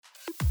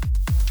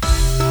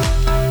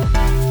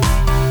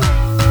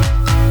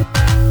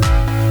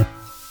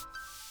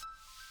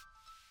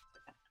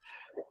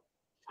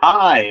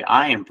Hi,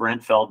 I am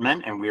Brent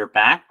Feldman, and we are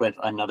back with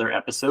another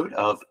episode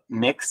of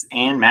Mix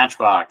and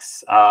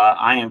Matchbox.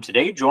 I am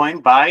today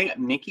joined by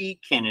Mickey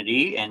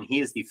Kennedy, and he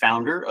is the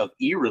founder of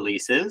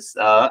eReleases.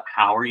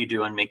 How are you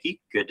doing, Mickey?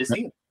 Good to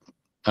see you.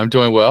 I'm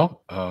doing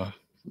well.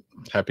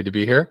 Happy to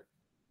be here.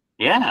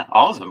 Yeah,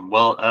 awesome.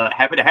 Well,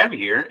 happy to have you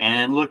here,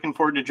 and looking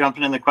forward to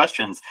jumping in the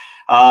questions.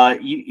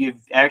 You've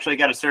actually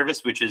got a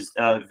service which is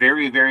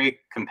very, very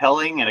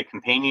compelling and a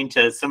companion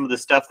to some of the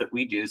stuff that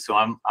we do. So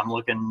I'm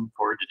looking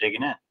forward to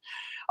digging in.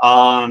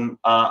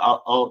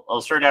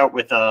 I'll start out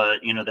with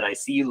that I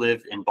see you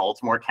live in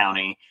Baltimore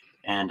County,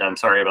 and I'm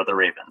sorry about the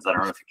Ravens. I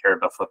don't know if you care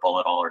about football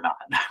at all or not.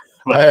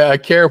 I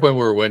care when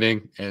we're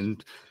winning,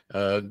 and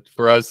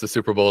for us, the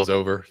Super Bowl is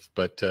over,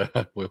 but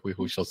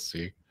we shall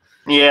see.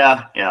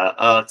 Yeah.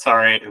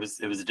 Sorry, it was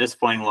a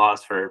disappointing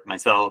loss for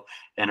myself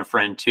and a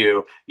friend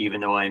too.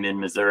 Even though I'm in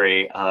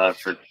Missouri,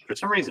 for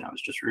some reason I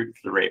was just rooting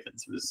for the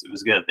Ravens. It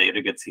was good. They had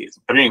a good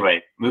season. But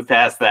anyway, move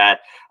past that.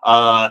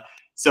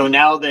 So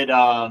now that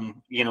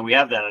we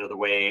have that out of the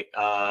way,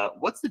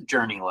 what's the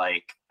journey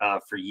like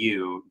for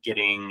you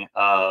getting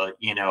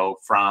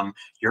from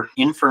your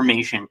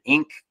Information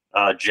Inc.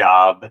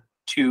 Job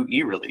to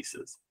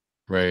eReleases?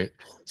 Right.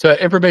 So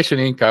Information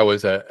Inc. I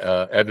was an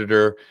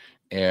editor.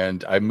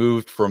 And I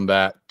moved from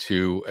that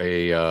to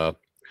a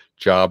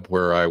job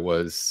where I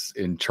was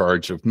in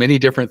charge of many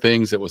different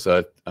things. It was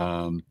a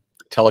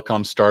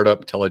telecom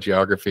startup,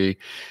 telegeography,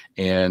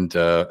 and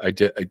I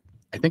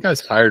think I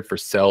was hired for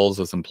sales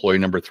as employee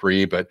number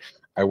 3, but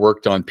I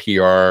worked on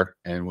PR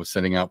and was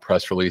sending out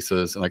press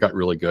releases, and I got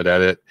really good at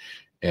it.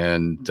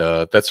 And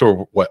that's sort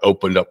of what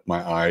opened up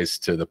my eyes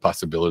to the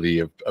possibility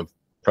of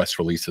press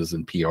releases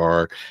and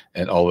PR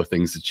and all the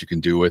things that you can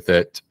do with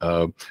it.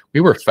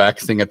 We were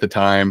faxing at the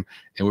time,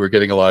 and we were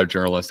getting a lot of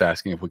journalists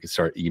asking if we could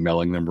start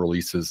emailing them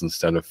releases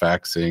instead of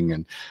faxing.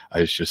 And I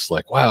was just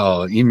like,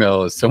 wow,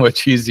 email is so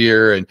much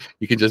easier, and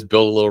you can just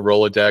build a little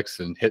Rolodex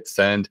and hit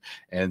send.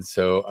 And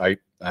so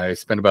I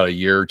spent about a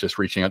year just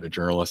reaching out to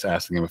journalists,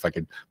 asking them if I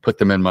could put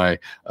them in my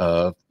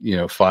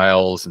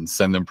files and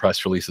send them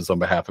press releases on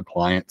behalf of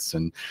clients.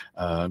 And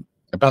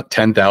about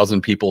 10,000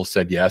 people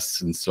said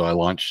yes, and so I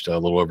launched a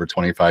little over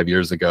 25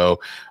 years ago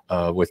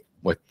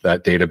with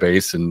that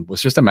database, and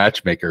was just a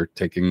matchmaker,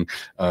 taking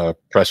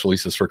press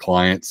releases for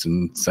clients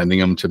and sending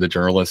them to the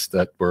journalists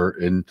that were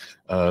in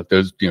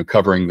those,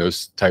 covering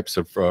those types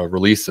of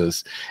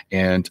releases.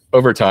 And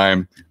over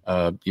time,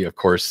 of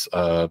course,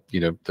 the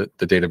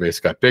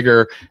database got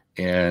bigger,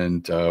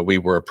 and we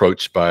were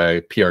approached by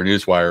PR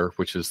Newswire,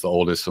 which is the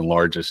oldest and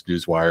largest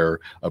newswire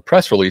of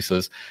press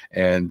releases,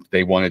 and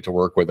they wanted to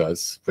work with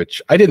us,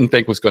 which I didn't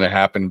think was going to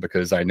happen,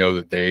 because I know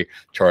that they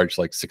charge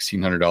like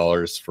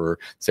 $1,600 for,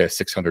 say, a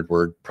 600-word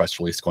press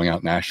release going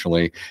out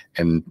nationally,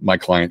 and my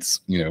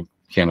clients,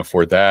 can't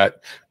afford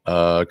that,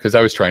 because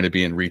I was trying to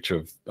be in reach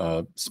of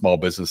small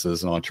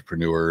businesses and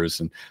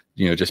entrepreneurs, and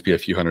just be a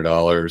few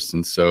 $100s.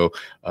 And so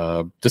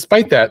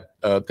despite that,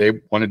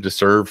 they wanted to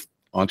serve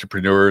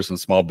entrepreneurs and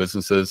small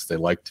businesses. They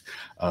liked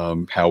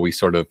how we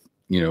sort of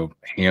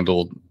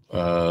handled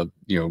the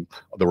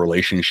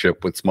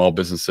relationship with small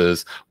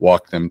businesses,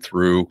 walk them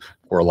through,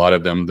 or a lot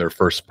of them, their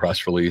first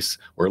press release,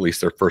 or at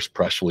least their first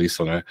press release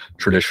on a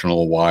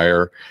traditional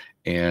wire.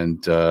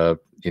 And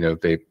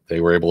they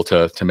were able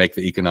to make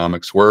the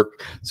economics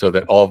work, so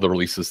that all of the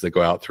releases that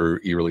go out through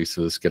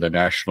eReleases get a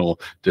national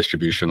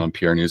distribution on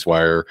PR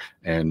Newswire,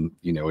 and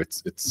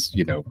it's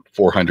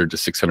 $400 to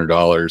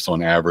 $600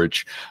 on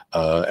average,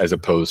 as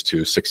opposed to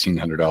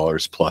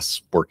 $1,600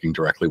 plus working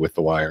directly with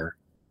the wire.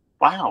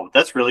 Wow,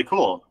 that's really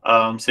cool.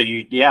 So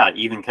you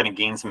even kind of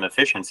gain some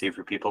efficiency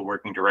for people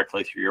working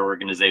directly through your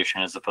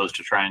organization, as opposed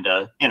to trying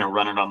to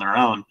run it on their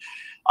own.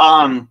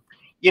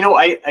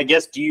 I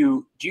guess, do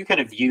you kind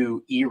of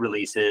view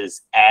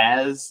eReleases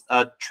as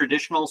a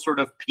traditional sort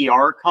of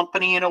PR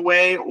company in a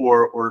way,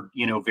 or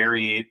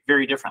very,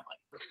 very differently?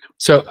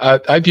 So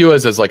I view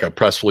us as like a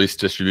press release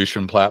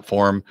distribution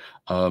platform.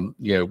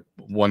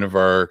 One of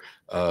our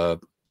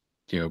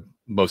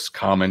most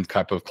common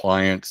type of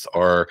clients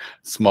are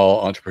small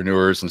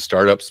entrepreneurs and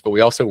startups, but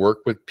we also work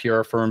with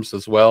PR firms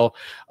as well.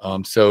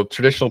 So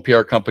traditional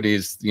PR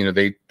companies,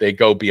 they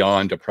go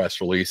beyond a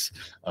press release.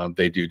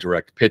 They do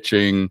direct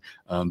pitching.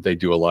 They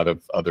do a lot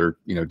of other,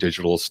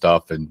 digital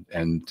stuff,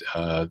 and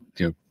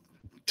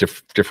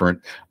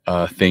different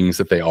things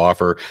that they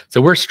offer.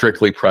 So we're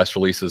strictly press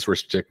releases. We're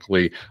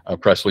strictly a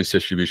press release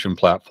distribution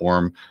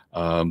platform.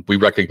 We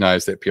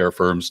recognize that PR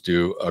firms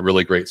do a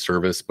really great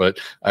service, but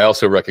I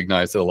also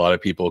recognize that a lot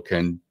of people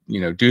can,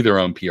 do their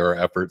own PR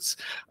efforts,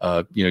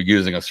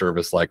 using a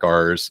service like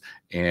ours,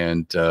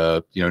 and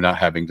not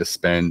having to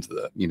spend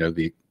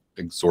the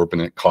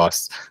exorbitant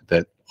costs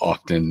that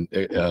often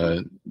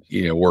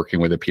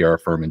working with a PR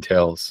firm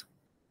entails.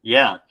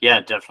 Yeah,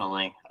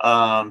 definitely.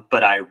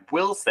 But I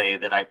will say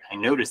that I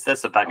noticed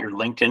this about your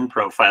LinkedIn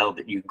profile,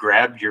 that you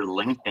grabbed your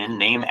LinkedIn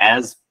name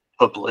as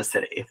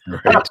publicity,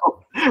 Right.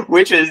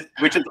 which is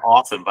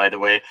awesome, by the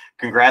way.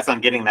 Congrats on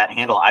getting that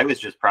handle. I was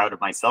just proud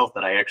of myself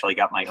that I actually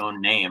got my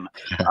own name.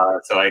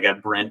 So I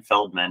got Brent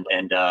Feldman,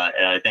 and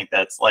I think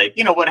that's like,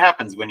 what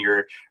happens when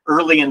you're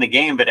early in the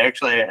game. But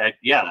actually,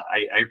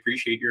 I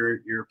appreciate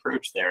your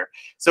approach there.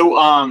 So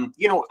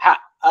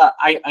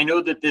I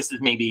know that this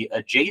is maybe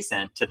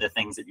adjacent to the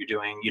things that you're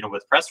doing,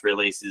 with press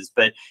releases,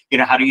 but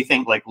how do you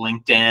think like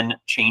LinkedIn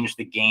changed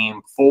the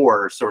game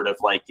for sort of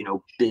like,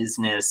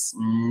 business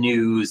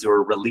news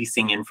or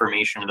releasing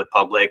information to the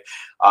public,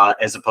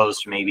 as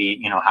opposed to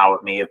maybe, how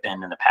it may have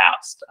been in the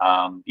past,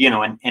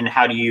 and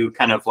how do you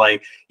kind of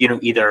like,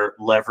 either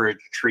leverage,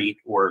 treat,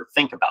 or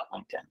think about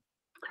LinkedIn?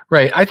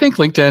 Right. I think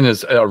LinkedIn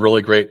is a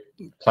really great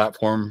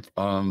platform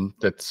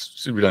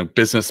that's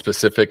business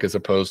specific as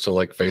opposed to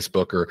like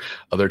Facebook or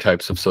other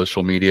types of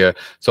social media.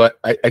 So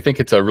I think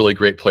it's a really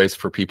great place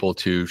for people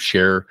to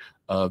share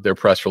their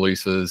press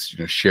releases,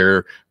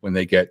 share when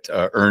they get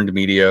earned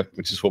media,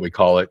 which is what we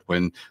call it,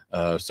 when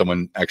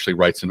someone actually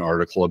writes an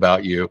article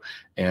about you.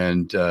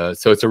 And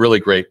so it's a really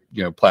great,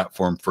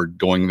 platform for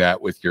doing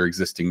that with your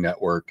existing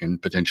network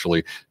and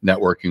potentially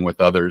networking with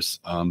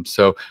others.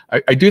 So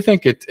I do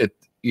think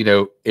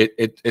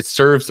it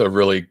serves a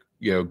really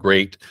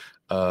great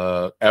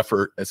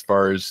effort as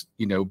far as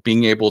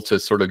being able to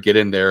sort of get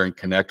in there and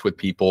connect with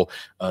people,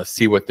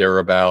 see what they're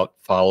about,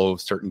 follow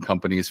certain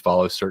companies,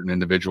 follow certain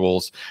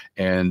individuals,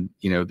 and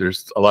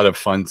there's a lot of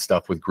fun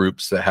stuff with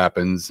groups that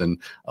happens,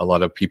 and a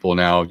lot of people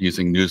now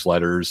using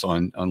newsletters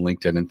on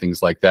LinkedIn and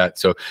things like that.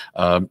 So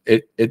I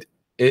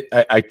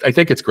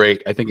think it's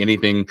great. I think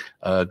anything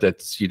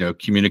that's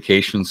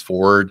communications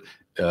forward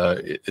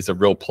is a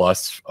real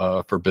plus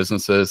for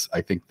businesses.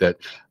 I think that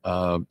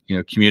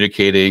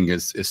communicating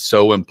is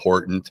so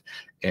important,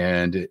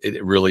 and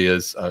it really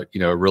is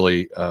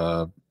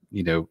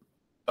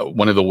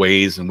one of the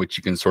ways in which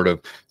you can sort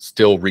of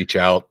still reach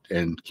out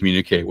and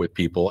communicate with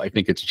people. I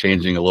think it's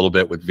changing a little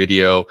bit with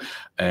video,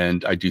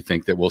 and I do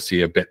think that we'll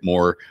see a bit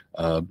more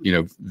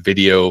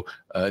video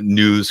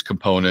news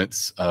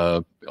components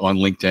on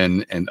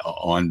LinkedIn and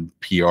on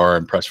PR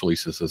and press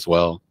releases as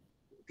well.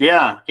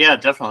 Yeah,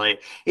 definitely.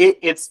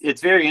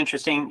 It's very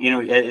interesting,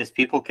 as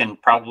people can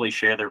probably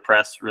share their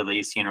press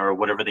release, or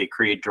whatever they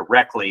create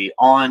directly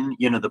on,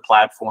 the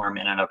platform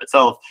in and of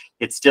itself.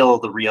 It's still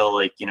the real,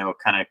 like,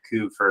 kind of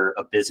coup for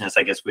a business,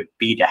 I guess, would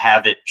be to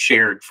have it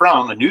shared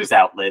from a news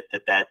outlet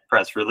that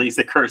press release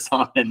occurs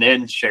on, and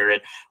then share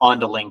it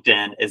onto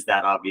LinkedIn. Is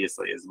that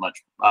obviously is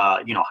much,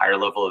 higher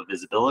level of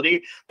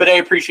visibility. But I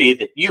appreciate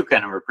that you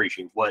kind of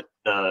appreciate what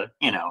that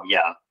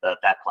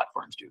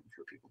platform's doing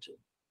for people too.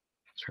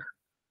 Sure.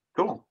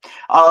 Cool.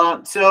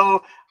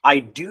 So I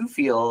do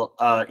feel,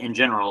 in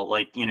general,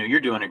 like, you're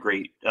doing a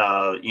great,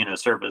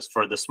 service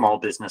for the small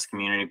business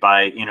community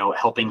by,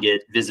 helping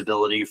get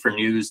visibility for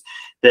news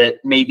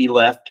that may be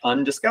left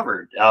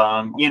undiscovered.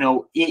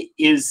 It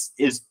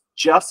is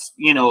just,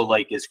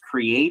 like, is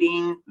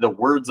creating the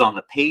words on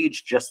the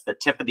page just the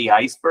tip of the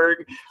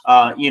iceberg?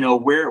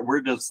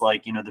 Where does,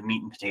 like, the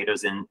meat and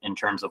potatoes in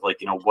terms of, like,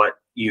 what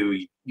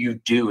you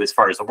do as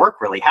far as the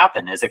work really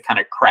happen? Is it kind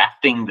of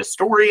crafting the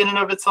story in and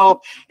of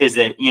itself? Is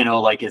it,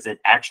 is it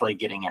actually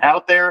getting it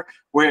out there?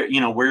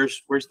 Where's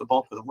the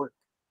bulk of the work?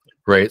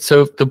 Right.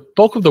 So the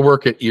bulk of the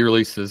work at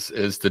eRelease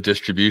is the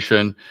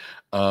distribution.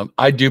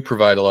 I do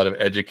provide a lot of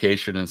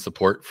education and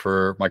support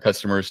for my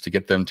customers to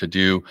get them to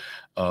do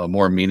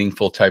more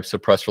meaningful types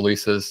of press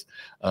releases.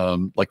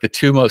 Like the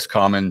two most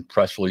common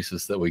press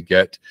releases that we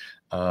get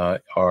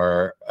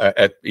are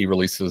at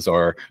eReleases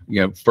are,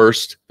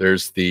 first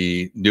there's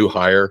the new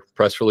hire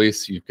press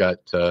release. You've got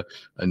a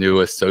new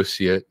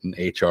associate in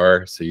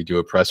HR, so you do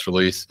a press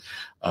release.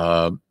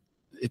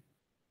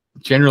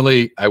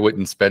 Generally, I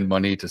wouldn't spend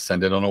money to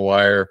send it on a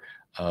wire.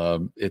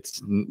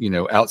 It's,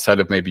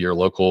 outside of maybe your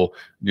local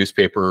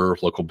newspaper,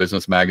 local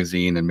business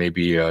magazine, and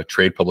maybe a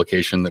trade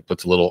publication that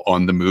puts a little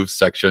on the move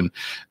section,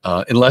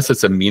 unless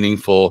it's a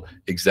meaningful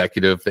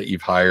executive that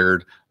you've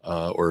hired,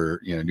 or,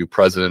 new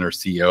president or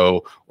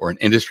CEO or an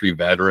industry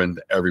veteran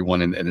that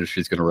everyone in the industry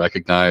is going to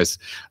recognize.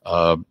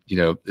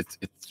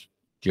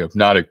 It's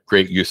not a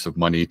great use of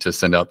money to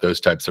send out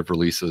those types of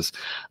releases.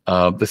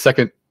 The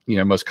second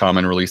most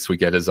common release we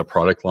get is a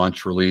product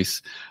launch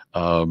release,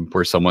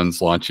 where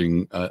someone's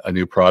launching a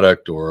new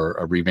product or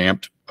a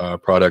revamped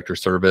product or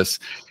service.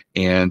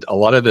 And a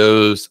lot of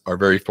those are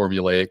very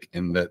formulaic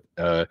in that,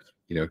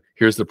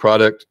 here's the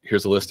product,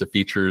 here's a list of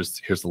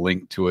features, here's the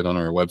link to it on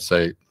our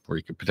website where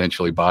you could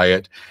potentially buy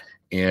it.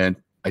 And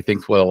I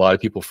think what a lot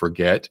of people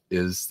forget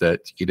is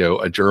that,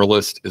 a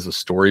journalist is a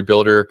story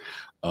builder.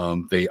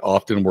 They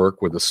often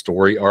work with a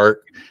story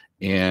arc,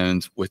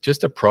 and with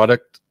just a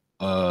product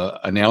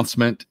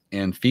announcement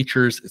and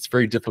features, it's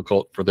very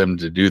difficult for them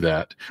to do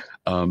that.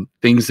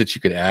 Things that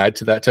you could add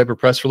to that type of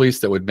press release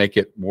that would make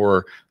it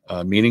more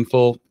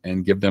meaningful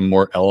and give them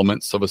more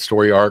elements of a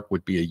story arc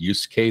would be a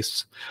use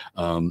case.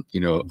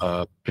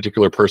 A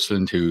particular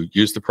person who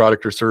used the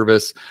product or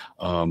service,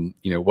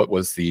 what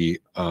was the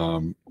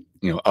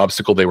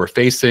obstacle they were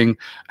facing,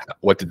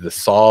 what did this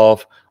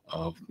solve,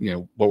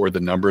 what were the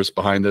numbers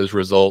behind those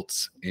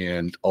results,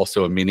 and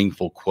also a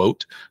meaningful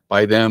quote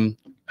by them.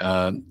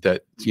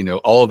 That,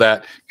 all of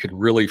that could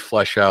really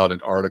flesh out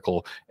an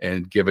article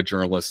and give a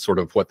journalist sort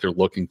of what they're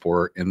looking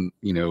for in,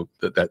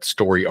 that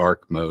story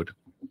arc mode.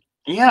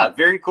 Yeah,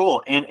 very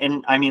cool.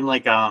 And I mean,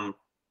 like,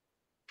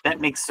 that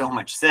makes so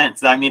much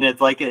sense. I mean,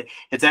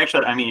 it's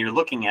actually, I mean, you're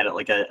looking at it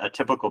like a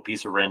typical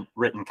piece of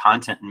written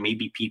content, and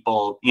maybe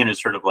people,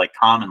 sort of like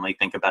commonly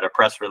think about a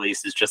press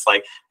release as just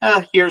like,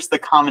 here's the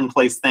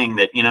commonplace thing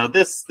that,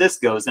 this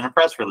goes in a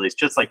press release,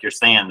 just like you're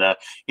saying that,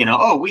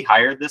 oh, we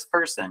hired this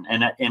person.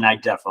 And I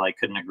definitely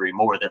couldn't agree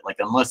more that, like,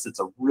 unless it's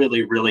a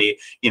really, really,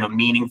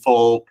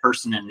 meaningful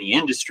person in the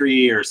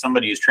industry or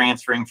somebody who's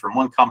transferring from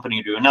one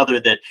company to another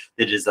that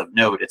is of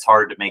note, it's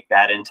hard to make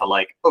that into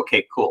like,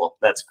 okay, cool,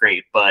 that's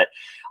great. But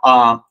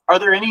are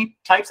there any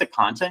types of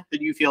content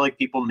that you feel like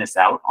people miss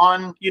out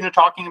on,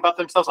 talking about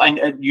themselves?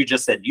 You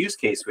just said use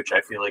case, which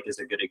I feel like is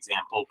a good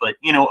example, but,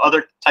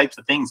 other types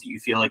of things that you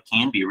feel like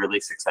can be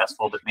really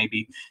successful, but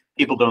maybe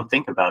people don't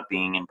think about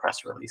being in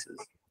press releases.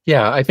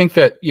 Yeah, I think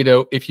that,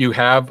 if you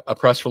have a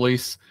press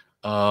release,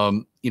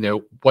 what's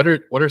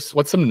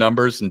some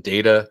numbers and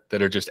data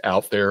that are just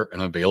out there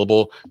and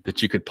available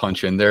that you could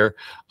punch in there?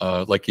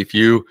 Like if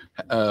you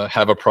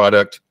have a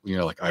product,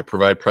 like I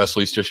provide press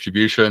release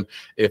distribution.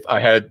 If I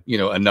had,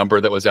 a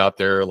number that was out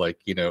there, like,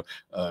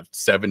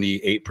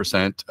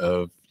 78%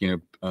 of,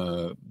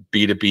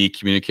 B2B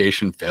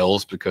communication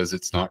fails because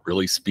it's not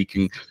really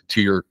speaking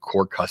to your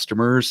core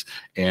customers,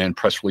 and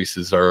press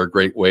releases are a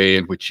great way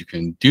in which you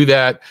can do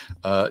that.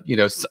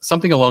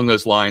 Something along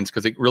those lines,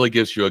 because it really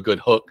gives you a good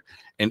hook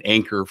and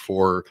anchor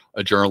for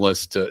a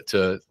journalist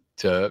to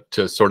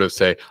sort of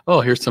say, oh,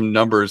 here's some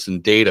numbers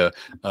and data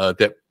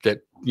that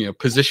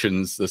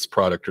positions this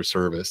product or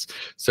service.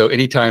 So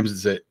anytime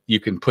that you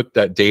can put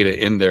that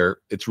data in there,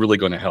 it's really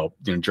going to help.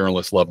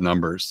 Journalists love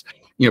numbers.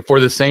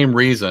 For the same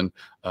reason,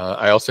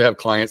 I also have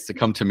clients that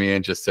come to me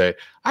and just say,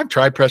 I've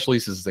tried press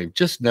releases, they've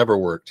just never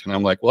worked. And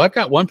I'm like, well, I've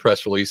got one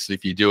press release.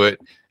 If you do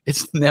it,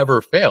 it's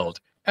never failed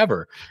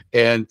ever.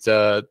 And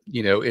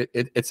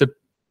it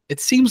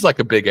seems like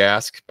a big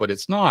ask, but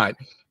it's not.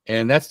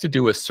 And that's to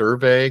do a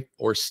survey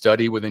or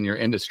study within your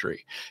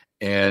industry.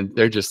 And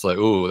they're just like,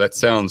 oh, that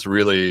sounds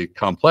really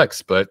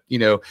complex. But,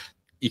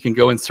 you can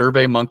go in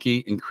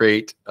SurveyMonkey and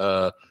create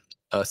a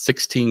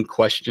 16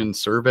 question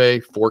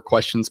survey, 4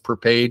 questions per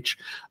page,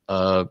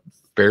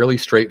 fairly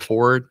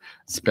straightforward.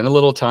 Spend a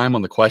little time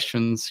on the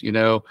questions,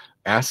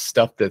 ask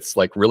stuff that's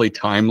like really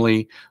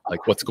timely,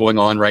 like what's going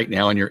on right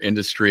now in your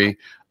industry.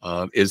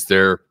 Is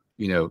there,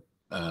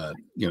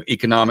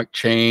 economic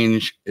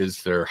change?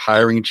 Is there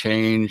hiring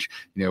change?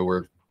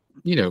 We're,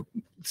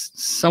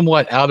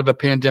 somewhat out of a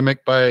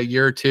pandemic by a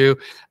year or two.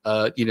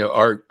 Are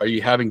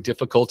you having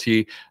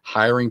difficulty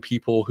hiring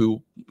people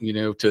who,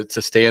 to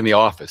stay in the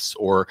office,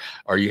 or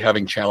are you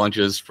having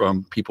challenges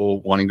from people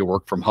wanting to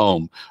work from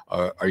home?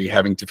 Are you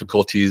having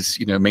difficulties,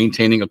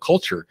 maintaining a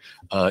culture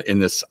in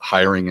this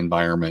hiring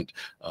environment?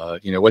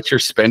 What's your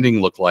spending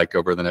look like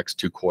over the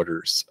next 2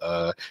 quarters?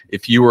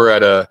 If you were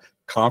at a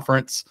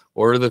conference,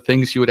 or the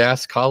things you would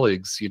ask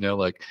colleagues,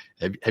 like,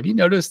 have you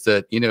noticed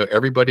that,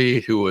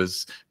 everybody who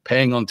was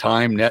paying on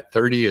time net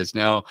 30 is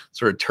now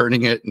sort of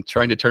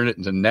trying to turn it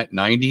into net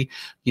 90?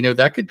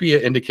 That could be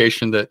an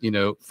indication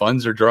that,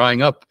 funds are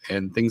drying up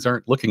and things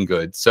aren't looking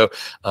good. So,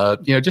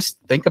 just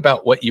think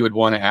about what you would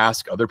want to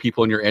ask other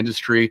people in your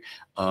industry.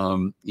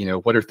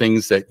 What are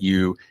things that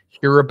you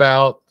hear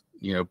about,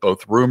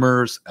 both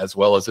rumors as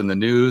well as in the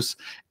news,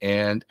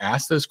 and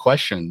ask those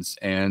questions,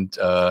 and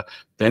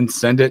then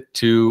send it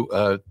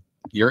to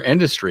your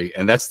industry.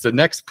 And that's the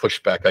next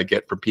pushback I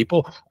get from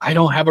people. I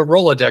don't have a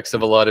Rolodex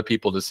of a lot of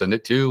people to send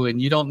it to,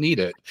 and you don't need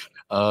it.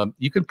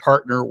 You can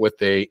partner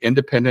with a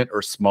independent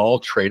or small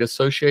trade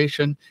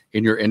association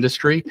in your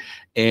industry.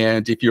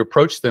 And if you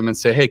approach them and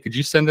say, hey, could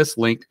you send this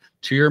link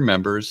to your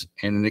members?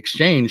 And in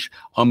exchange,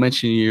 I'll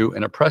mention you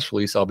in a press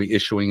release I'll be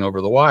issuing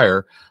over the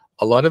wire.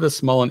 A lot of the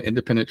small and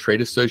independent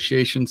trade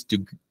associations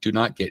do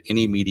not get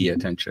any media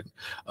attention.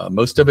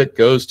 Most of it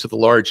goes to the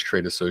large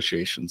trade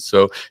associations.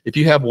 So if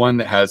you have one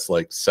that has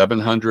like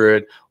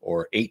 700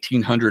 or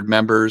 1,800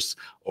 members,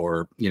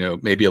 or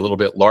maybe a little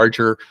bit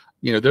larger,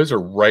 those are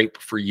ripe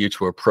for you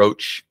to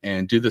approach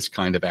and do this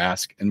kind of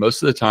ask. And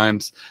most of the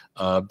times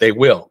they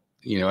will.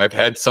 I've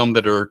had some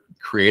that are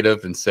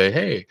creative and say,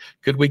 hey,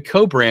 could we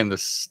co-brand the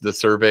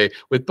survey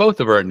with both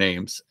of our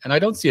names? And I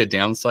don't see a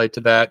downside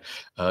to that.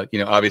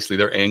 Obviously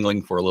they're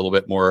angling for a little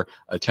bit more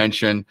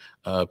attention,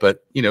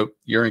 but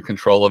you're in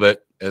control of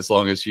it as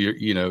long as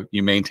you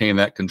maintain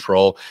that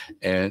control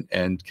and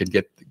can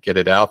get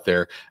it out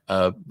there.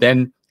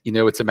 Then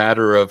it's a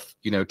matter of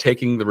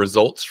taking the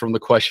results from the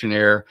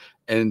questionnaire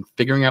and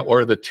figuring out what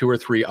are the 2 or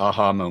 3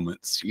 aha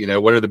moments.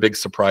 What are the big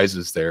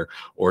surprises there,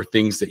 or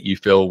things that you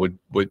feel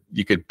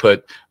you could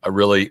put a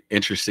really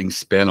interesting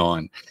spin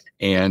on.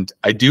 And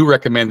I do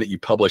recommend that you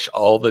publish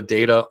all the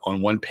data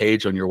on one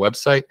page on your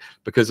website,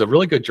 because a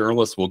really good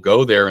journalist will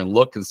go there and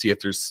look and see if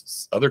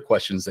there's other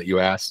questions that you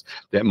asked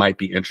that might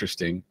be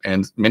interesting.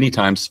 And many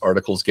times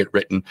articles get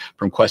written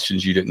from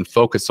questions you didn't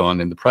focus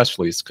on in the press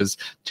release, because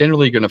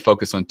generally you're going to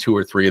focus on 2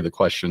 or 3 of the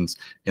questions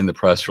in the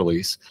press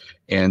release.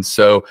 And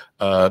so,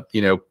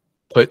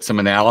 put some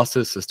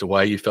analysis as to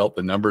why you felt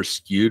the numbers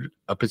skewed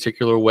a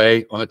particular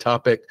way on a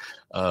topic.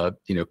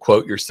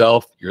 Quote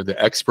yourself. You're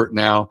the expert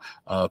now,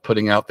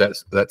 putting out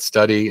that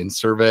study and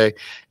survey,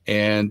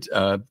 and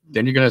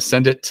then you're going to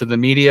send it to the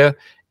media.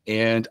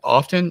 And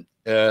often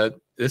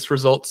this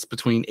results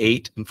between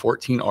 8 and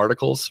 14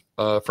 articles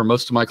for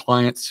most of my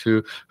clients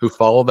who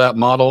follow that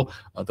model.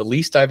 The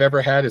least I've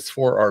ever had is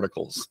 4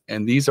 articles,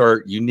 and these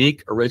are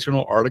unique,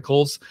 original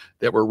articles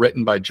that were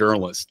written by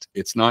journalists.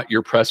 It's not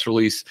your press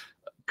release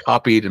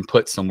copied and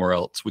put somewhere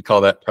else. We call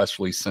that press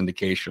release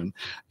syndication,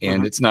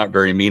 and it's not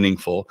very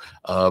meaningful.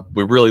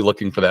 We're really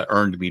looking for that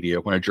earned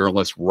media when a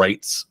journalist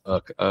writes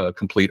a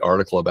complete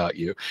article about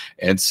you.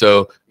 And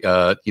so,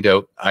 I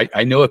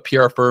know of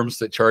PR firms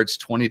that charge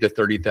 $20,000 to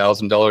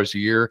 $30,000 a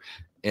year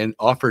and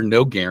offer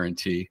no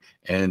guarantee.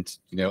 And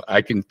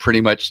I can pretty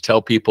much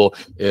tell people,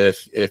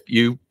 if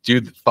you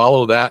do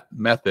follow that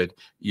method,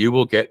 you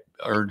will get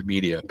earned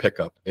media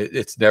pickup.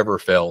 It's never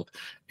failed.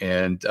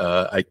 And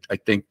I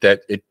think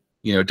that it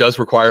does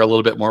require a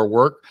little bit more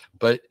work,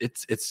 but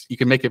it's you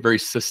can make it very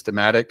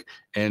systematic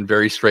and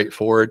very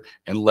straightforward,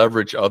 and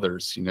leverage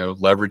others.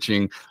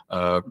 Leveraging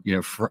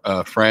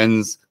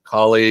friends,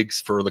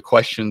 colleagues for the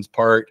questions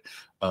part.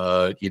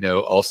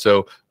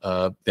 Also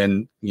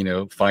then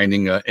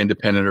finding an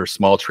independent or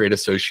small trade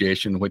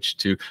association which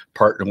to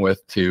partner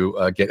with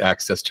to get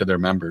access to their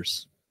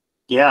members.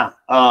 Yeah.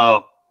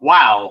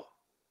 Wow.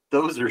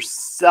 Those are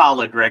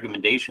solid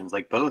recommendations,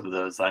 like both of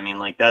those. I mean,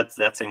 like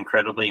that's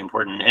incredibly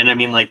important. And I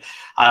mean, like,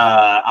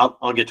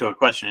 I'll get to a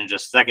question in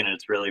just a second.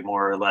 It's really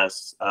more or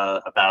less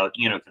about,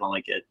 kind of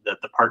like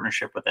the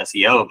partnership with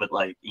SEO, but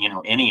like,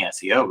 any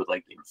SEO would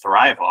like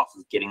thrive off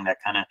of getting that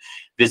kind of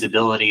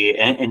visibility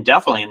and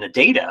definitely in the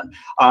data.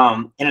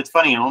 And it's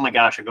funny, oh my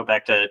gosh, I go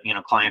back to,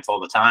 clients all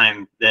the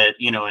time that,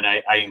 and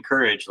I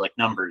encourage like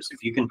numbers.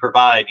 If you can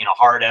provide,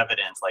 hard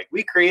evidence, like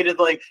we created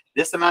like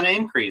this amount of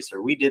increase,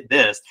 or we did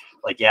this,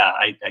 like, yeah,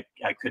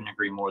 I couldn't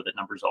agree more that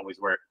numbers always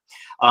work.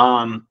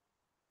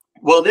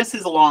 Well, this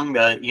is along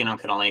the,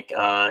 kind of like,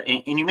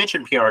 and you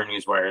mentioned PR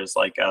Newswire is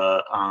like,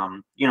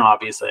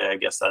 obviously, I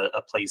guess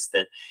a place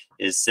that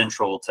is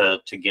central to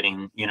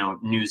getting,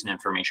 news and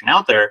information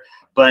out there.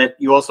 But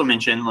you also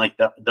mentioned like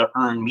the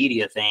earned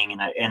media thing.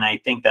 And I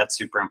think that's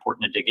super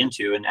important to dig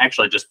into, and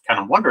actually just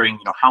kind of wondering,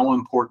 how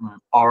important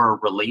are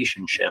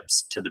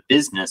relationships to the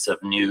business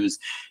of news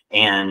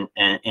and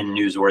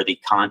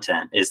newsworthy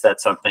content? Is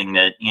that something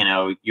that,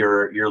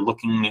 you're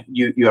looking,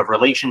 you have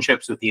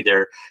relationships with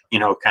either,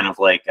 kind of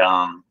like,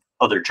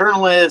 other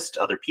journalists,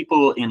 other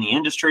people in the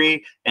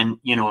industry, and,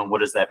 and what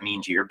does that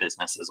mean to your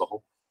business as a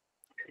whole?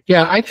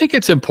 Yeah, I think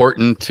it's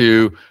important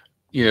to,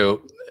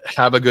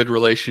 have a good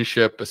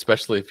relationship,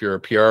 especially if you're a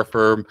PR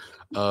firm.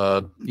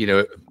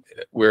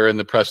 We're in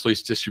the press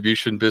release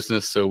distribution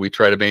business, so we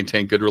try to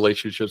maintain good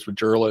relationships with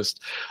journalists.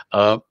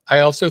 I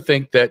also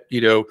think that,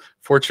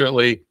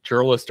 fortunately,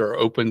 journalists are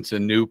open to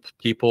new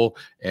people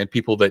and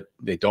people that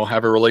they don't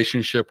have a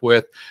relationship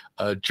with.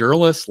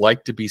 Journalists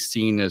like to be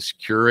seen as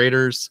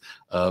curators.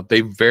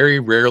 They very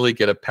rarely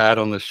get a pat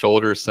on the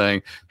shoulder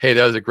saying, "Hey,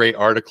 that was a great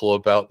article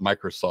about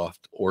Microsoft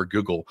or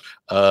Google."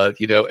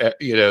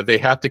 They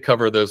have to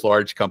cover those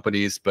large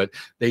companies, but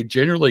they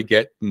generally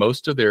get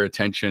most of their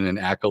attention and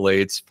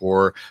accolades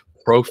for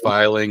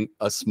profiling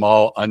a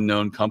small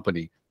unknown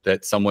company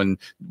that someone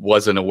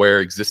wasn't aware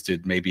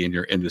existed maybe in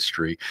your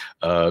industry.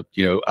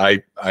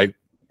 I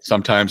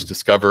sometimes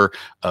discover,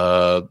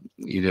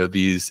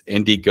 these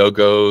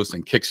Indiegogos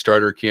and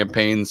Kickstarter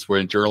campaigns where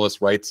a journalist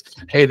writes,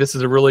 "Hey, this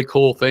is a really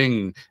cool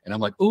thing." And I'm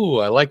like, "Ooh,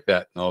 I like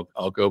that. And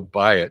I'll go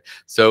buy it."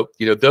 So,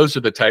 those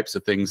are the types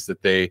of things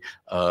that they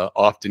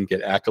often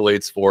get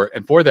accolades for.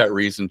 And for that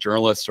reason,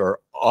 journalists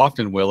are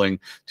often willing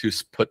to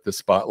put the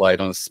spotlight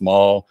on a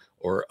small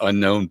or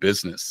unknown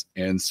business.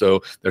 And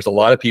so there's a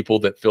lot of people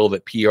that feel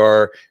that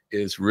PR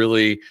is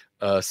really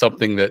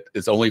something that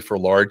is only for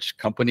large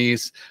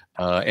companies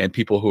and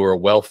people who are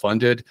well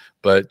funded.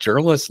 But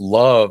journalists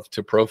love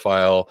to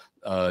profile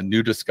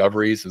new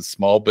discoveries and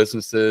small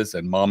businesses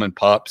and mom and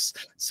pops.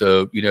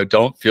 So,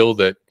 don't feel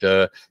that,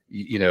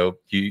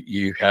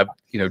 you have,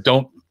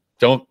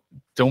 don't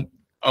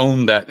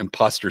own that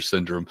imposter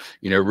syndrome.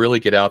 Really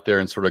get out there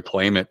and sort of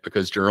claim it,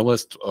 because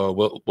journalists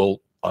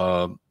will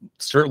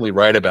certainly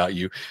write about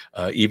you,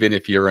 even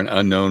if you're an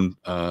unknown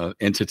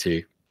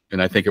entity.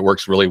 And I think it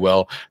works really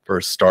well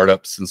for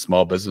startups and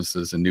small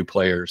businesses and new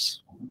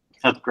players.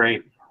 That's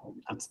great.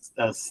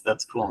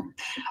 That's cool.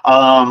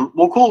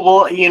 Well, cool.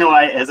 Well,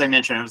 as I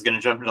mentioned, I was going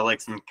to jump into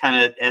like some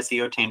kind of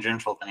SEO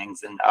tangential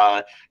things, and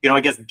I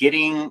guess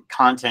getting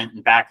content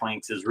and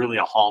backlinks is really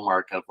a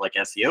hallmark of like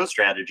SEO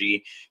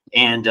strategy.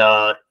 And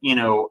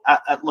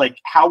like,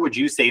 how would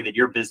you say that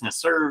your business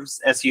serves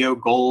SEO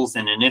goals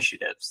and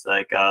initiatives?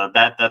 Like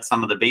that's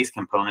some of the base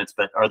components,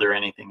 but are there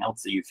anything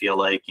else that you feel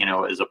like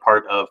is a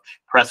part of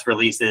press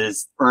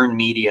releases, earned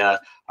media,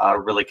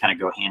 really kind of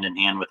go hand in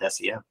hand with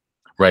SEO?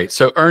 Right.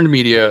 So earned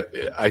media,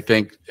 I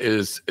think,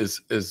 is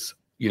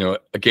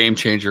a game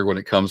changer when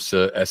it comes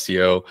to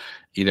SEO.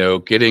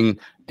 Getting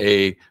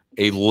a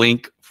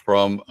link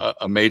from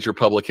a major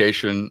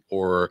publication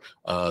or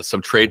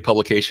some trade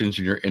publications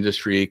in your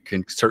industry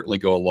can certainly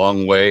go a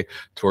long way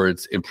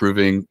towards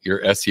improving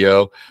your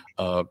SEO.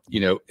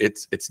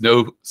 It's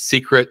no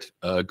secret.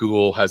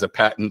 Google has a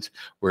patent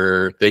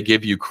where they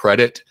give you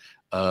credit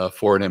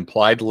for an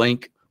implied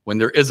link when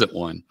there isn't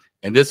one.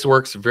 And this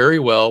works very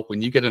well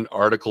when you get an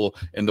article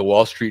in the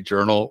Wall Street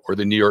Journal or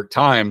the New York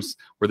Times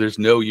where there's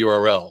no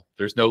URL,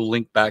 there's no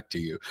link back to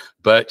you.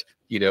 But,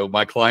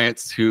 my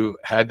clients who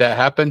had that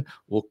happen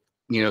will,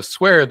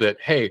 swear that,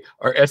 hey,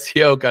 our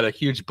SEO got a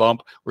huge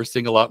bump. We're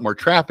seeing a lot more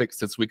traffic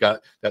since we got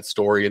that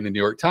story in the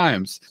New York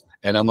Times.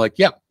 And I'm like,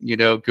 yeah,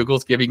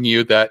 Google's giving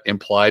you that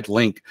implied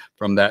link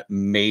from that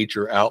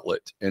major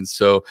outlet. And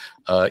so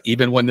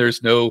even when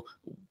there's no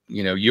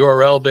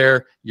URL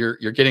there,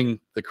 you're getting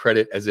the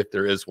credit as if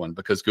there is one,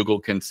 because Google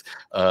can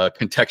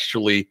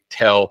contextually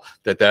tell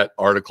that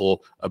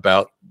article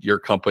about your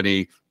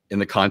company in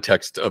the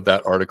context of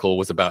that article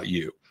was about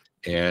you.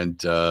 And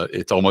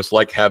it's almost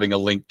like having a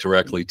link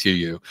directly to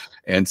you.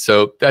 And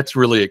so that's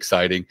really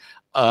exciting.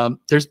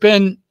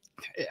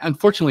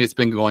 Unfortunately, it's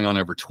been going on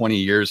over 20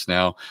 years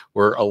now,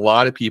 where a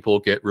lot of people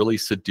get really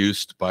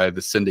seduced by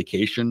the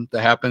syndication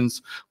that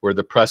happens, where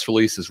the press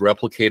release is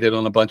replicated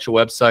on a bunch of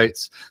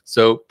websites.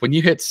 So when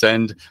you hit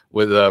send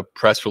with a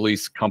press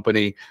release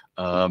company,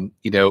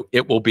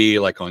 it will be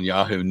like on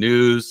Yahoo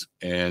News,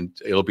 and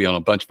it'll be on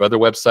a bunch of other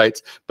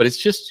websites, but it's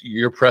just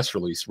your press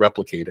release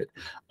replicated.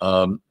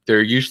 There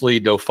are usually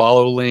no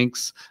follow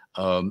links.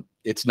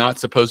 It's not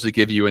supposed to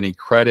give you any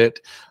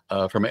credit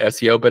from an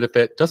SEO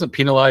benefit. It doesn't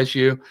penalize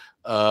you.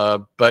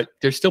 But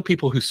there's still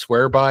people who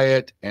swear by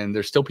it, and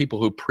there's still people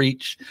who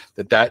preach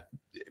that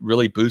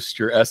really boosts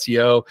your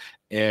SEO.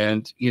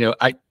 And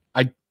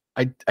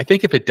I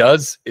think if it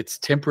does, it's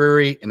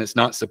temporary and it's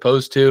not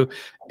supposed to.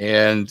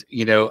 And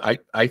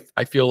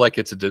I feel like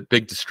it's a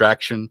big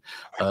distraction.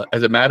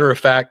 As a matter of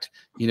fact,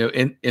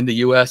 in the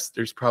U.S.,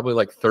 there's probably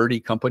like 30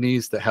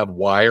 companies that have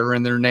wire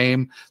in their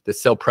name that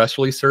sell press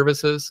release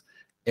services.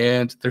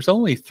 And there's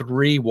only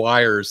 3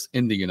 wires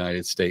in the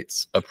United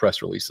States of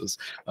press releases: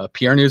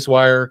 PR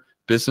Newswire,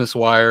 Business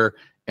Wire,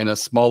 and a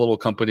small little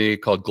company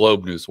called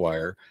Globe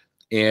Newswire.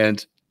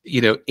 And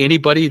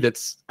anybody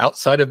that's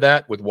outside of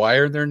that with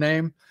wire in their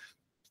name,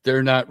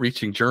 they're not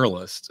reaching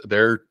journalists.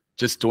 They're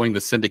just doing the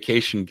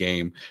syndication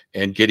game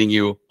and getting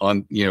you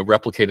on,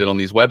 replicated on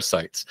these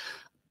websites.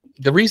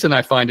 The reason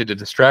I find it a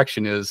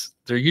distraction is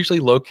they're usually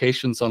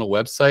locations on a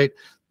website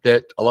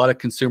that a lot of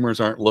consumers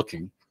aren't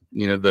looking.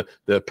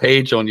 The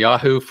page on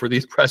Yahoo for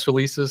these press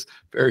releases,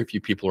 very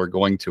few people are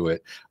going to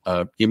it.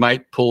 You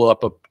might pull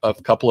up a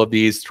couple of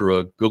these through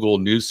a Google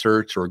News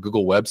search or a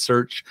Google web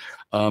search,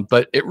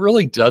 but it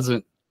really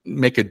doesn't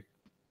make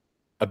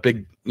a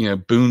big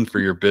boon for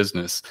your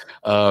business.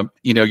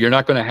 You're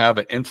not going to have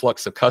an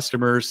influx of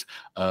customers.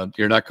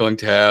 You're not going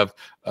to have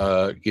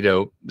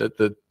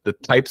the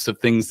types of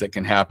things that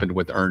can happen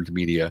with earned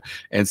media.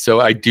 And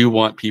so I do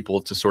want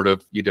people to sort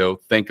of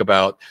think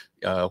about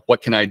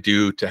what can I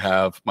do to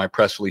have my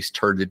press release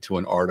turned into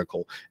an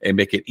article, and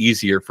make it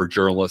easier for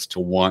journalists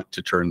to want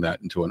to turn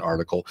that into an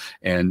article.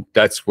 And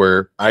that's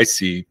where I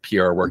see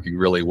PR working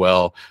really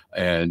well,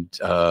 and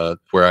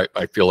where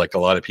I feel like a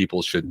lot of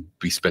people should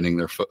be spending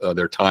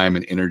their time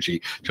and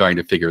energy trying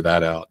to figure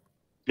that out.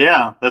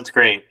 Yeah, that's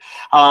great.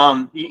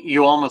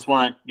 You almost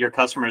want your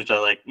customers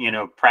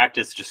to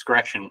practice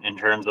discretion in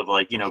terms of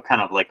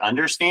kind of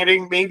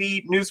understanding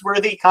maybe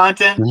newsworthy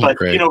content, but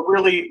Great.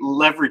 Really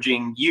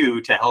leveraging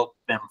you to help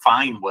them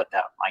find what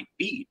that might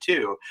be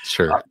too.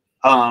 Sure.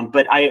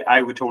 But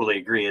I would totally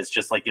agree. It's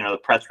just the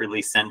press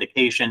release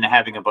syndication,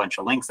 having a bunch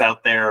of links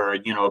out there, or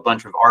a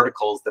bunch of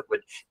articles that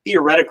would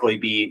theoretically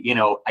be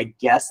I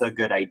guess a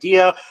good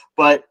idea,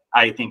 but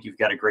I think you've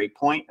got a great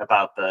point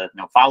about the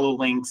follow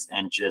links,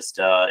 and just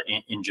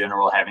in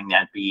general having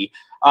that be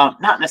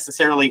not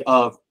necessarily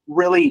of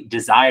really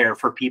desire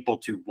for people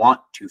to want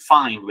to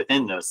find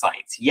within those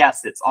sites.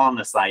 Yes, it's on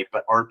the site,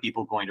 but are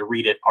people going to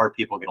read it? Are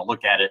people going to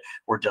look at it,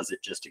 or does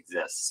it just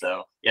exist?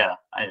 So yeah,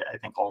 I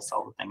think all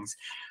solid things.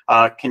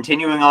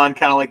 Continuing on,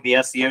 kind of like the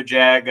SEO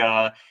jag,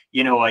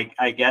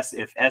 I guess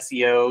if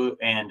SEO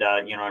and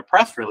a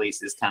press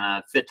releases kind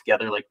of fit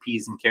together like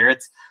peas and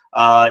carrots,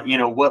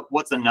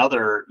 what's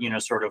another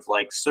sort of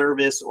like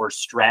service or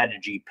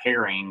strategy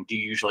pairing do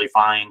you usually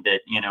find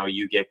that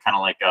you get kind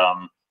of like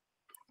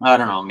I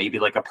don't know, maybe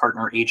like a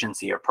partner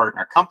agency or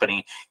partner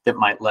company that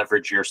might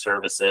leverage your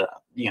service,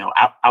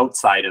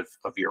 outside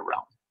of your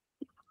realm.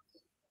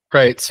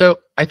 Right. So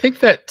I think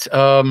that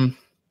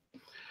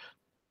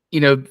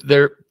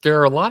there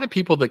are a lot of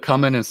people that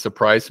come in and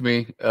surprise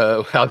me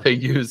how they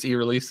use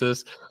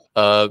e-releases.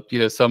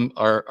 Some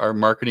are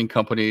marketing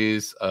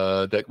companies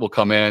that will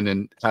come in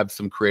and have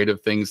some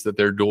creative things that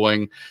they're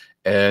doing,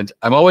 and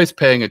I'm always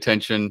paying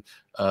attention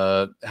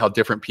how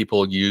different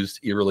people use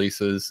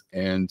e-releases,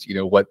 and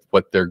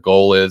what their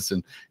goal is,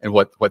 and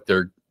what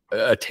they're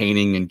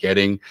attaining and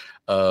getting.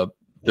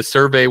 The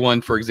survey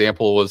one, for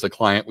example, was a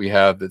client we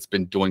have that's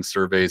been doing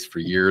surveys for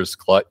years,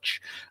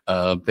 Clutch.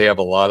 They have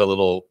a lot of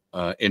little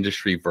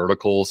industry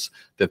verticals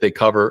that they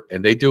cover,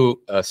 and they do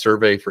a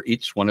survey for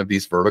each one of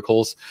these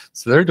verticals.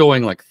 So they're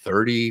doing like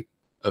 30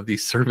 of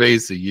these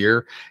surveys a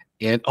year,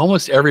 and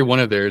almost every one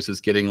of theirs is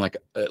getting like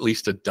at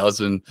least a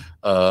dozen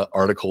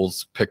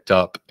articles picked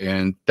up.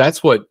 And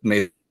that's what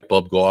made the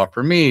bulb go off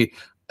for me,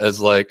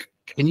 as like,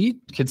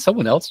 can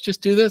someone else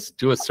just do this,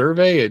 do a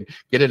survey and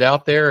get it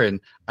out there?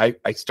 And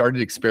I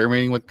started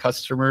experimenting with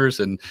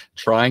customers and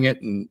trying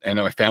it, and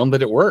I found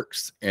that it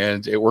works,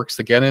 and it works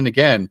again and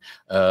again.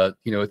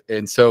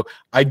 And so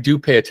I do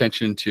pay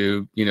attention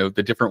to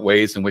the different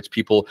ways in which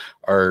people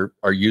are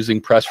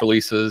using press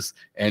releases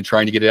and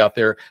trying to get it out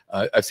there.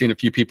 I've seen a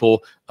few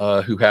people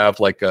who have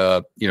like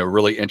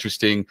really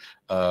interesting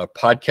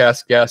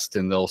podcast guest,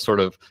 and they'll sort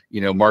of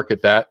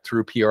market that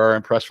through PR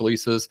and press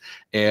releases,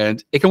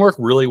 and it can work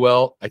really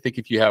well. I think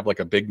if you have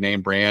like a big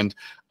name brand,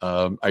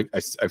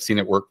 I've seen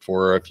it work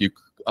for a few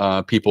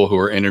people who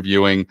are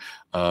interviewing.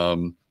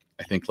 I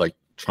think like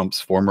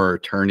Trump's former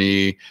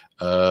attorney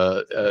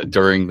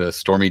during the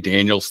Stormy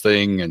Daniels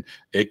thing, and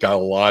it got a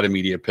lot of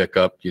media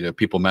pickup.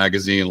 People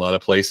Magazine, a lot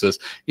of places.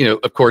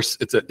 Of course,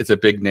 it's a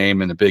big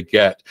name and a big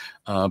get,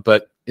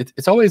 but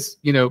it's always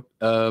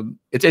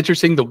it's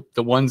interesting,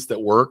 the ones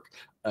that work.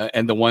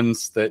 And the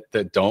ones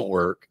that don't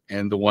work,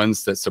 and the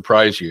ones that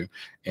surprise you.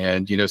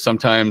 And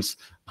sometimes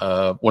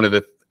one of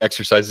the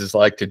exercises I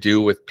like to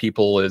do with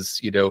people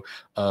is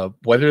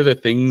what are the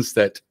things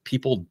that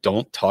people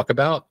don't talk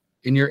about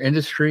in your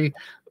industry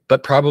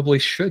but probably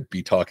should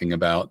be talking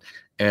about?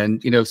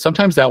 And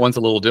sometimes that one's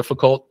a little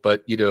difficult,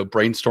 but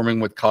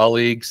brainstorming with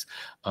colleagues,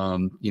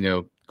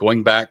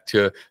 going back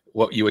to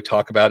what you would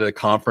talk about at a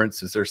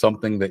conference. Is there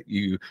something that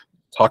you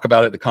talk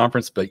about at the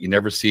conference but you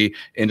never see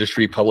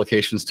industry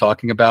publications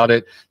talking about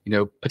it?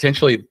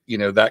 Potentially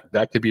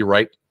that could be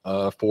right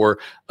for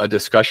a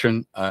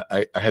discussion.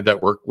 I had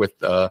that work with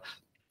a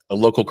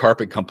local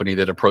carpet company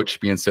that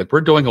approached me and said, we're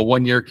doing a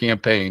 1-year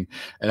campaign.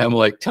 And I'm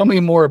like, tell me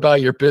more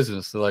about your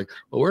business. They're like,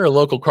 well, we're a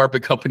local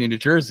carpet company in New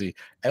Jersey.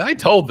 And I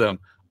told them,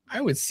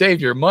 I would save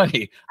your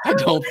money. I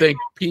don't think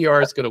PR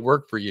is going to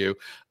work for you.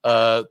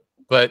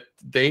 But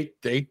they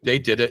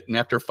did it, and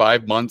after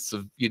 5 months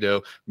of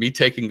me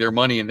taking their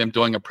money and them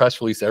doing a press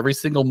release every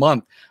single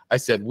month, I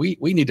said, we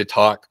need to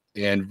talk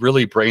and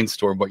really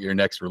brainstorm what your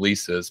next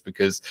release is,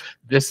 because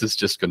this is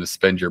just going to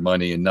spend your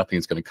money and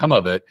nothing's going to come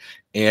of it.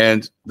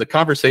 And the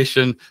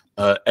conversation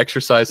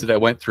exercise that I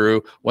went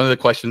through, one of the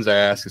questions I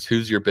asked is,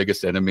 who's your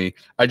biggest enemy?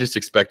 I just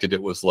expected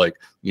it was like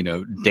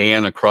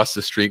Dan across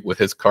the street with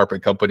his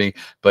carpet company,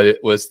 but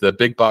it was the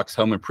big box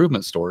home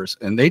improvement stores,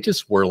 and they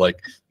just were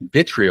like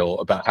vitriol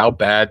about how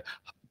bad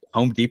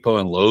Home Depot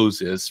and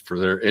Lowe's is for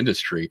their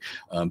industry.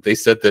 They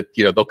said that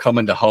they'll come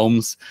into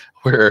homes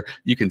where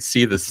you can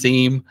see the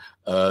seam.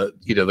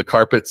 The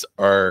carpets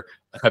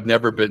have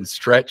never been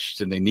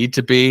stretched, and they need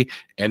to be,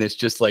 and it's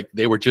just like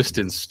they were just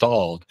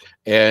installed.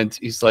 And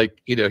he's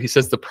like, he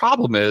says the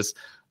problem is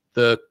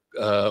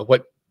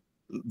what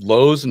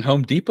Lowe's and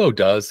Home Depot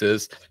does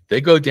is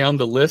they go down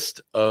the list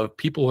of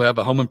people who have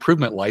a home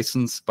improvement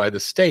license by the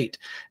state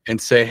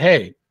and say,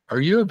 hey, are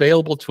you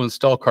available to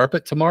install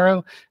carpet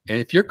tomorrow? And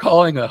if you're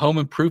calling a home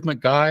improvement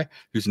guy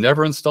who's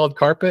never installed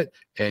carpet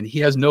and he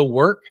has no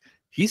work,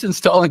 he's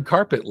installing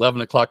carpet at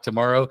 11 o'clock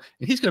tomorrow,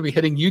 and he's going to be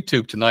hitting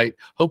YouTube tonight,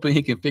 hoping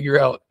he can figure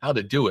out how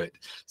to do it.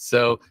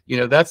 So,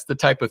 that's the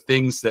type of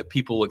things that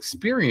people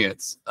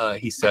experience,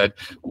 he said,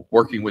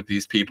 working with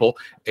these people.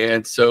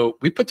 And so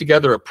we put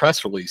together a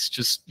press release,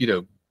 just,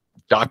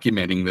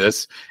 documenting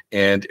this.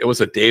 And it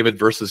was a David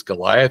versus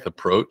Goliath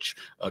approach,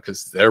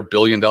 because they're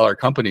billion-dollar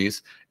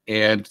companies.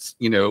 And,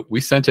 we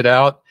sent it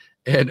out,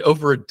 and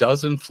over a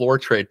dozen floor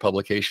trade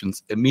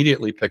publications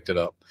immediately picked it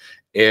up.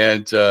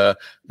 And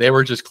they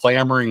were just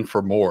clamoring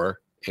for more.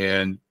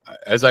 And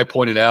as I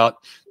pointed out,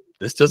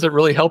 this doesn't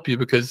really help you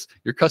because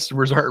your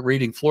customers aren't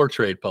reading floor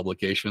trade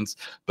publications.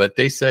 But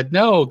they said,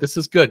 no, this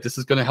is good. This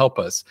is going to help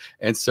us.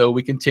 And so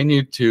we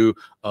continued to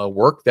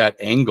work that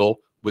angle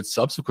with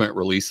subsequent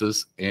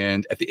releases.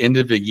 And at the end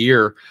of the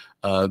year,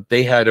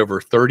 they had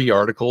over 30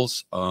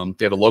 articles.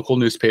 They had a local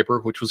newspaper,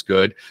 which was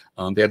good.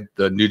 They had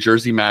the New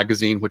Jersey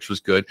Magazine, which was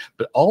good.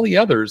 But all the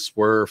others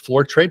were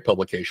floor trade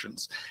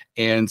publications.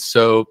 And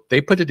so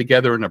they put it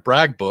together in a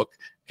brag book.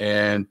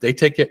 and they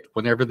take it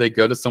whenever they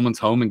go to someone's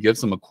home and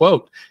gives them a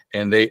quote,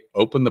 and they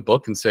open the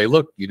book and say,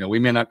 look, we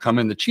may not come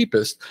in the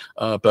cheapest,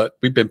 but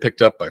we've been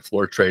picked up by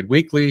Floor Trade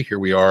Weekly. Here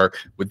we are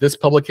with this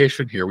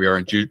publication. Here we are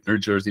in New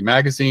Jersey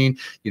Magazine.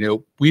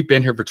 We've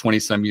been here for 20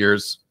 some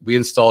years. We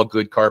install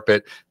good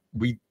carpet.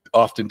 We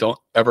often don't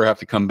ever have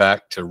to come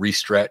back to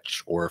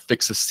restretch or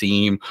fix a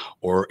seam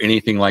or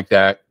anything like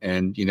that.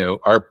 And,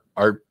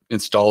 our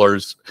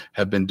installers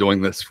have been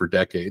doing this for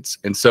decades.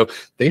 And so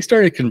they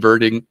started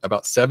converting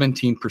about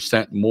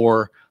 17%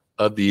 more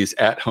of these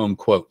at-home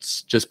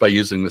quotes just by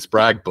using this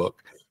brag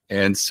book.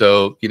 And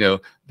so,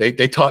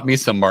 they taught me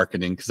some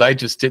marketing, because I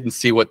just didn't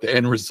see what the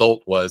end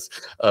result was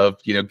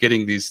of,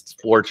 getting these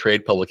floor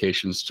trade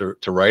publications to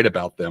write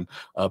about them.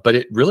 But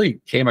it really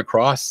came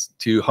across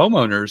to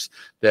homeowners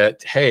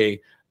that,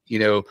 hey,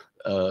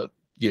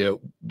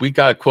 we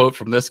got a quote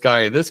from this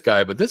guy and this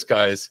guy, but this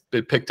guy's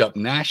been picked up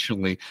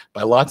nationally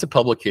by lots of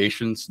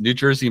publications. New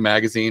Jersey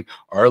Magazine,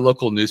 our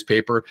local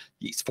newspaper,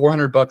 he's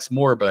 $400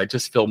 more, but I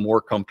just feel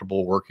more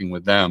comfortable working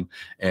with them.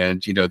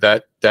 And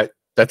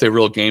that's a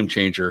real game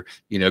changer,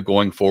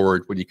 going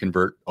forward when you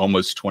convert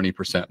almost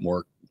 20%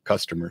 more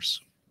customers.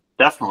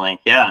 Definitely.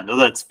 Yeah. No,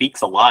 that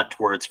speaks a lot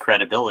towards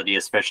credibility,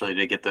 especially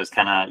to get those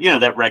kind of,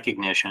 that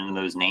recognition and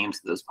those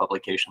names, those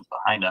publications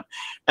behind them.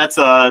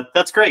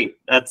 That's great.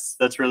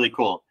 That's really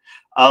cool.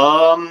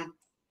 All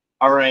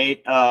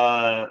right.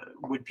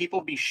 Would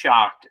people be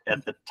shocked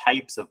at the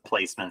types of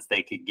placements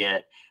they could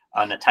get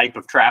on the type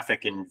of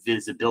traffic and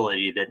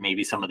visibility that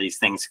maybe some of these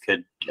things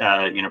could,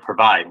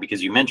 provide?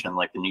 Because you mentioned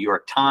like the New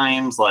York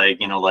Times, like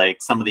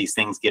some of these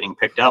things getting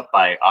picked up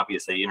by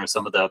obviously,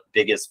 some of the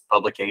biggest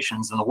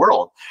publications in the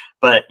world.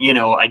 But,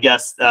 I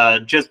guess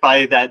just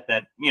by that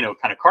kind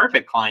of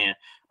carpet client,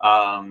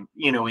 and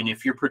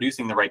if you're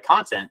producing the right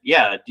content,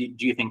 yeah, do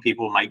you think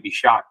people might be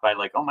shocked by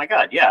like, oh my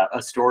God, yeah,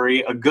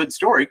 a good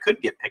story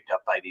could get picked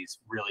up by these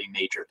really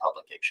major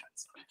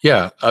publications?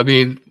 Yeah, I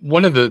mean,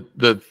 one of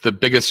the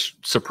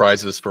biggest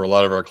surprises for a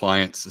lot of our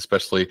clients,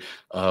 especially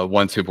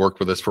ones who've worked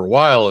with us for a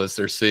while, is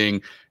they're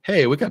seeing,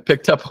 hey, we got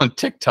picked up on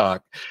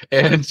TikTok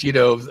and and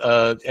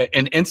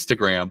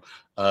Instagram.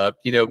 The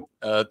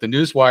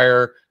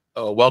Newswire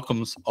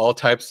welcomes all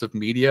types of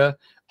media.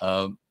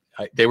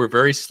 They were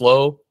very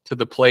slow to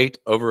the plate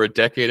over a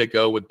decade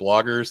ago with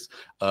bloggers,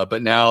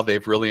 but now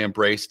they've really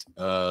embraced,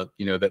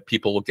 that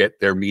people will get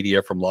their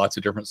media from lots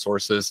of different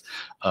sources.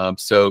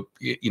 So,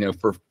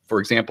 for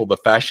example, the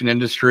fashion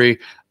industry,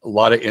 a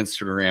lot of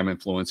Instagram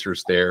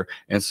influencers there.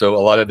 And so a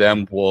lot of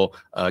them will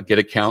get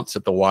accounts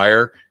at The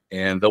Wire,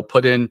 and they'll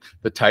put in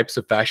the types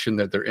of fashion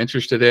that they're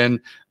interested in.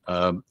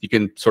 You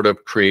can sort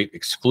of create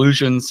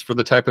exclusions for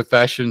the type of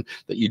fashion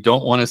that you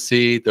don't want to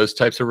see, those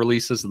types of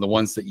releases, and the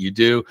ones that you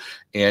do.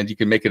 And you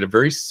can make it a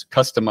very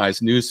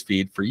customized news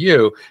feed for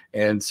you.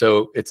 And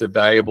so it's a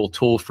valuable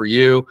tool for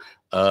you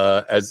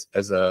as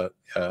a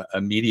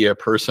media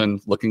person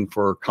looking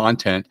for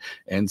content.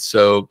 And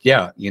so,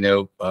 yeah,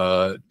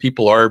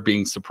 people are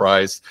being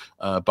surprised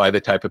by the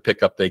type of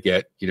pickup they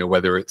get,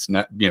 whether it's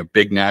not,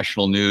 big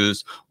national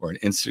news or an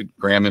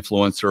Instagram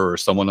influencer or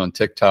someone on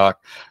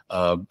TikTok.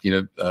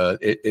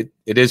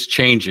 It is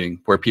changing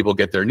where people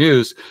get their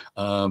news.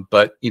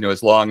 But,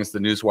 as long as the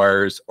news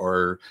wires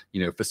are,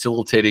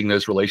 facilitating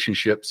those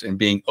relationships and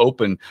being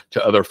open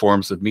to other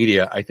forms of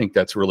media, I think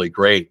that's really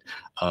great.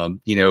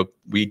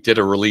 We did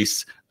a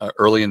release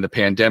early in the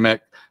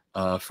pandemic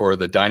for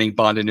the Dining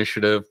Bond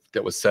initiative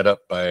that was set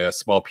up by a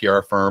small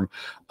PR firm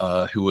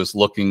who was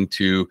looking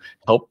to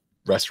help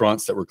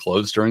restaurants that were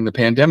closed during the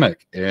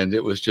pandemic. And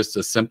it was just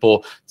a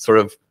simple sort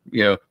of,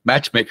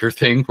 matchmaker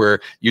thing where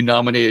you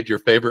nominated your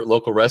favorite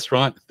local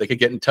restaurant. If they could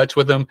get in touch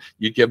with them,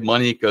 you'd give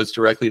money, it goes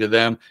directly to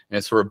them. And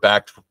it's sort of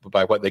backed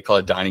by what they call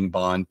a dining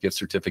bond, gift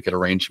certificate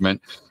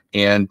arrangement.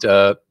 And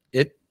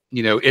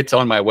it's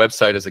on my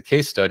website as a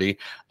case study.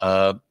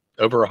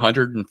 Over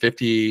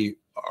 150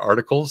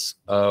 articles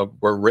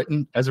were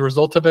written as a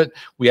result of it.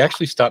 We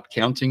actually stopped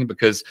counting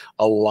because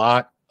a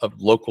lot of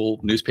local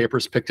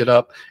newspapers picked it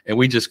up, and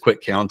we just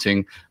quit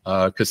counting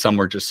because some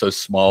were just so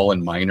small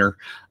and minor.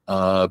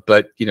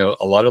 But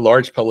a lot of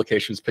large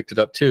publications picked it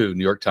up too.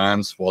 New York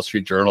Times, Wall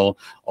Street Journal,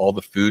 all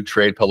the food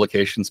trade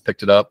publications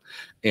picked it up.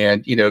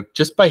 And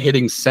just by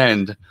hitting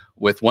send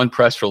with one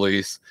press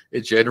release,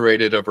 it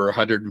generated over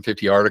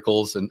 150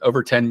 articles, and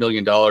over $10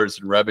 million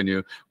in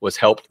revenue was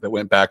helped that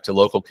went back to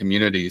local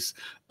communities,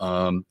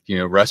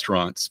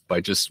 restaurants,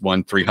 by just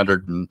one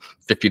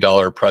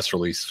 $350 press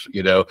release,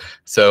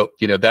 So,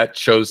 that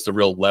shows the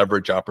real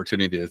leverage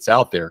opportunity that's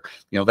out there.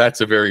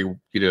 That's a very,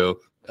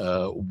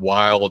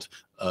 wild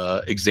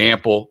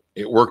example.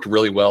 It worked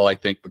really well, I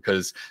think,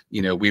 because,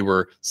 we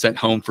were sent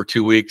home for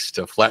 2 weeks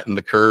to flatten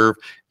the curve,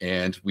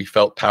 and we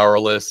felt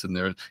powerless. And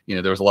there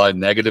was a lot of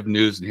negative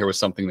news, and here was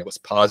something that was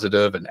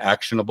positive and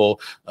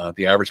actionable.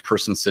 The average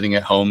person sitting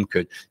at home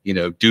could,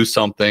 do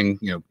something,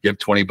 give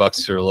 $20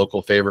 to their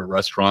local favorite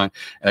restaurant.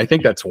 And I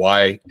think that's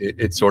why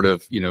it sort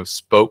of,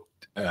 spoke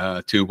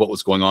to what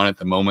was going on at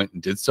the moment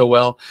and did so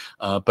well.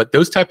 But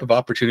those type of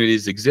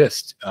opportunities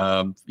exist,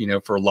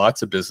 for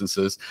lots of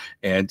businesses.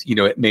 And,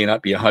 it may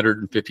not be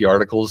 150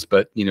 articles,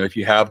 but, if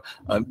you have,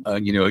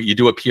 you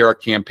do a PR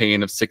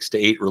campaign of 6 to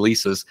 8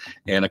 releases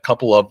and a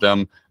couple of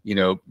them,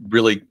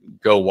 really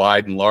go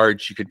wide and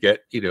large, you could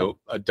get,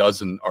 a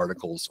dozen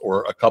articles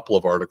or a couple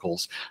of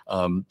articles.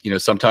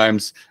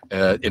 Sometimes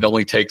it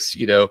only takes,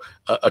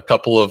 a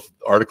couple of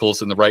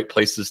articles in the right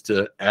places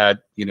to add,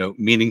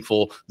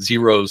 meaningful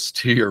zeros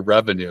to your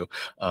revenue.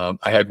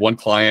 I had one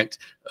client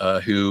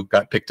who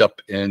got picked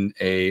up in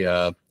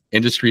a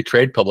industry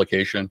trade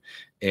publication,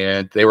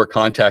 and they were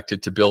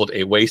contacted to build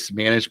a waste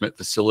management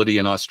facility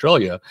in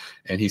Australia.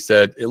 And he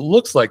said, it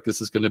looks like this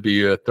is going to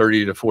be a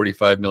 $30 to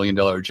 $45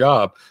 million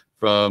job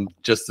from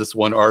just this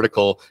one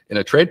article in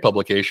a trade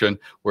publication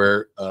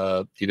where,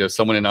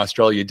 someone in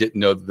Australia didn't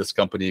know that this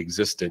company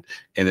existed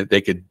and that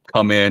they could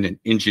come in and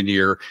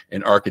engineer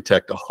and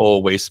architect a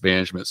whole waste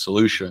management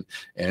solution.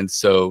 And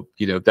so,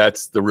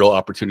 that's the real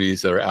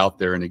opportunities that are out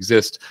there and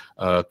exist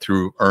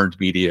through earned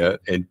media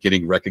and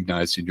getting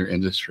recognized in your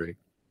industry.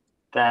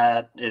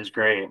 That is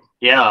great.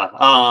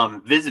 Yeah.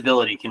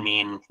 Visibility can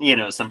mean,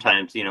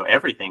 sometimes,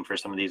 everything for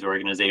some of these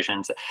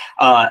organizations.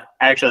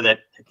 Actually, that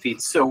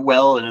feeds so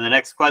well into the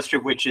next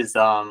question, which is,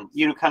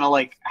 kind of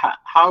like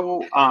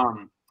how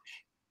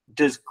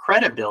does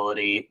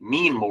credibility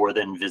mean more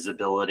than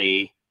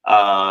visibility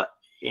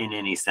in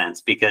any sense?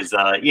 Because,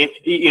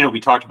 we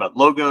talked about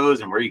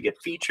logos and where you get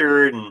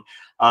featured and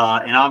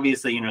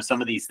obviously,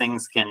 some of these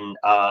things can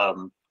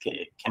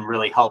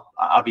really help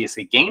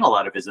obviously gain a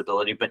lot of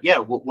visibility, but yeah,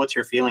 what's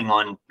your feeling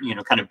on,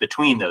 kind of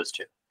between those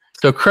two?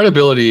 So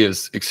credibility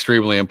is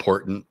extremely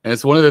important. And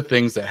it's one of the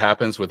things that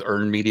happens with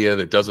earned media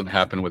that doesn't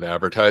happen with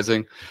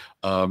advertising.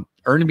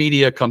 Earned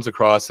media comes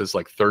across as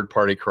like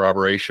third-party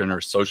corroboration or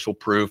social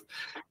proof.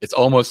 It's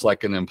almost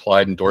like an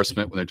implied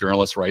endorsement when a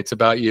journalist writes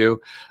about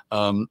you.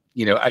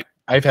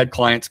 I've had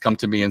clients come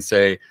to me and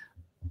say,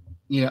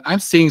 I'm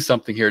seeing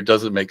something here, it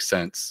doesn't make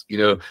sense.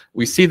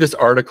 We see this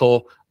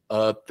article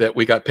that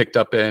we got picked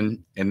up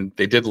in, and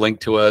they did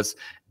link to us,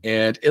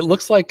 and it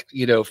looks like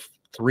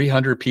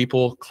 300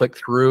 people clicked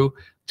through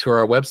to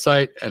our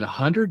website and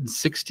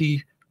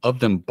 160 of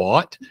them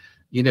bought.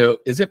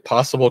 Is it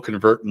possible to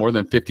convert more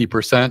than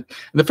 50%? And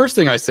the first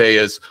thing I say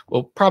is,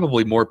 well,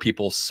 probably more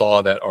people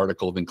saw that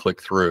article than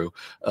clicked through,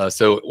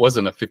 so it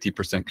wasn't a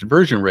 50%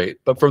 conversion rate.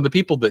 But from the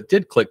people that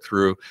did click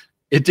through,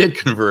 it did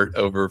convert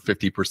over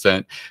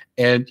 50%.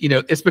 And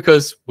it's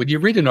because when you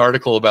read an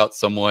article about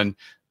someone,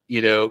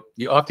 you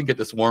often get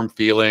this warm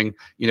feeling.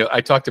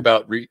 I talked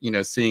about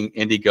seeing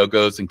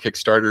Indiegogos and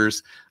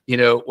Kickstarters.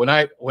 When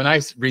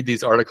I read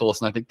these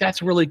articles and I think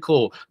that's really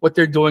cool, what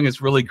they're doing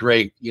is really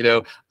great.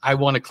 I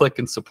want to click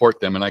and support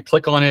them, and I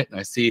click on it and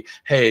I see,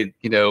 hey,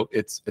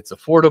 it's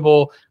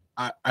affordable.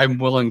 I'm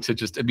willing to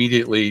just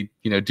immediately,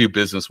 do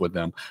business with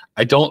them.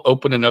 I don't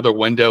open another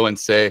window and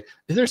say,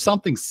 is there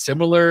something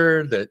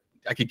similar that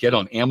I could get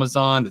on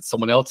Amazon that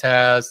someone else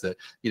has that,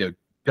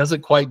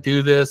 doesn't quite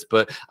do this?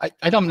 But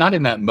I'm not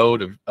in that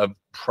mode of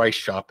price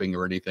shopping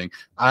or anything.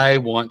 I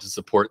want to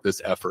support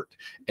this effort.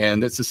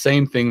 And it's the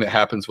same thing that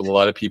happens with a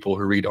lot of people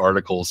who read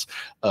articles.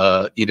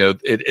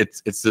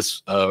 It's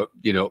this,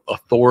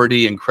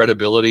 authority and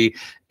credibility.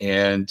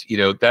 And,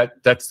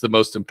 that's the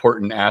most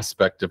important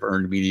aspect of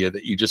earned media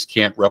that you just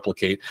can't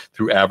replicate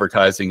through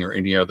advertising or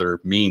any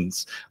other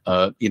means.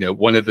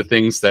 One of the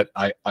things that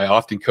I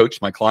often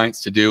coach my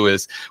clients to do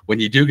is when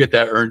you do get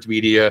that earned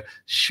media,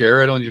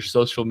 share it on your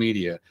social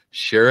media,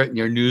 share it in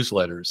your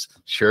newsletters,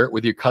 share it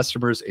with your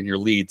customers and your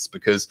leads,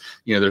 because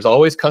there's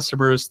always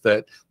customers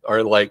that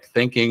are like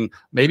thinking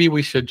maybe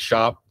we should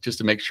shop just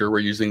to make sure we're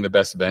using the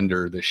best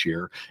vendor this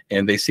year,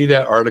 and they see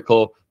that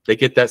article, they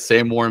get that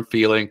same warm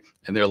feeling,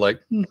 and they're like,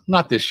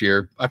 not this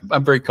year.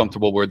 I'm very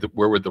comfortable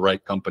we're with the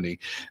right company.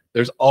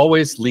 There's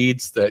always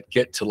leads that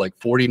get to like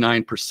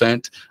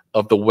 49%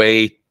 of the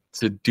way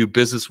to do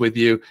business with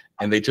you,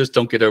 and they just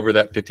don't get over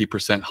that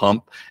 50%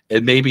 hump.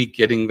 And maybe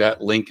getting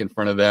that link in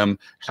front of them,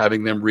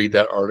 having them read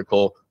that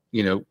article,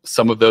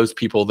 some of those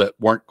people that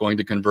weren't going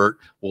to convert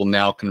will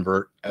now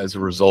convert as a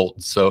result.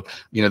 So,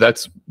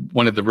 that's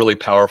one of the really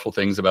powerful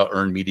things about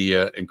earned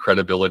media and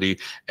credibility.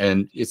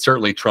 And it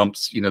certainly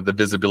trumps, the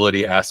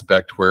visibility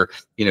aspect where,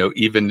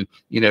 even,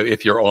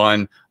 if you're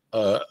on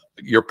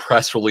your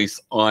press release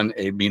on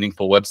a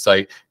meaningful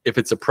website, if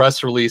it's a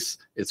press release,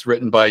 it's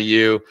written by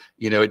you,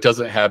 it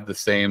doesn't have the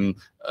same,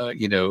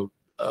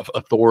 of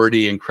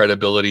authority and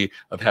credibility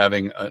of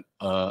having an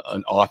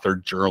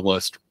authored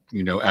journalist,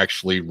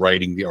 actually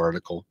writing the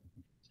article.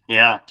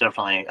 Yeah,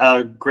 definitely.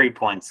 Great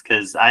points.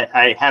 Because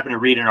I happen to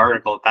read an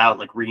article about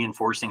like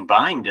reinforcing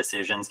buying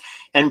decisions,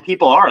 and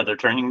they're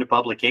turning to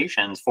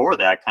publications for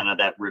that kind of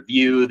that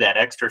review, that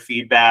extra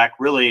feedback,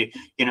 really,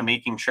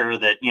 making sure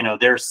that,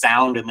 they're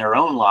sound in their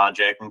own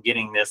logic and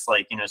getting this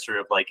like, sort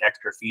of like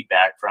extra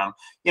feedback from,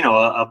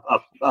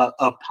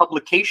 a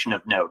publication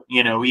of note,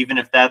 even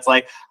if that's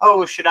like,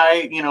 oh, should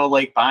I,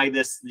 like buy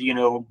this,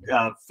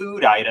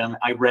 food item?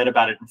 I read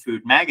about it in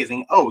Food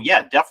Magazine. Oh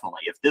yeah,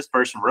 definitely. If this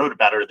person wrote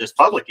about it or this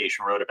publication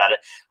publication wrote about it.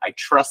 I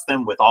trust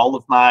them with all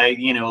of my,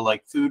 you know,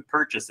 like food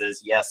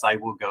purchases. Yes, I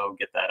will go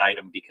get that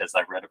item because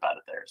I read about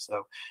it there.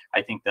 So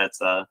I think that's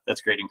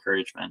great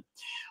encouragement.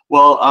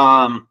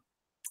 Well,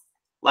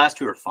 last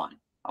two are fun.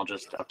 I'll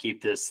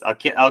keep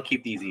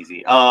these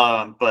easy.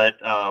 But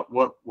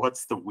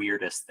what's the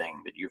weirdest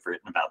thing that you've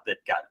written about that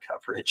got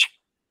coverage?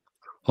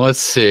 Let's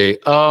see.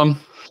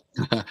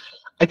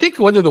 I think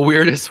one of the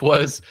weirdest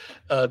was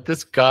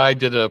this guy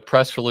did a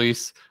press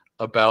release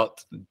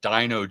about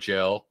Dino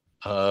Gel,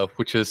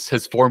 which is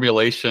his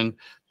formulation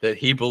that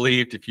he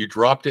believed if you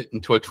dropped it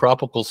into a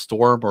tropical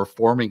storm or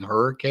forming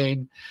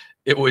hurricane,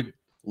 it would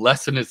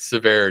lessen its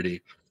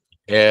severity.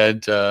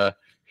 And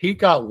he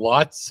got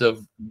lots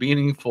of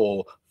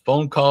meaningful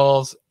phone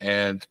calls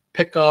and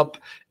pickup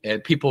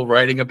and people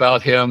writing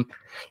about him.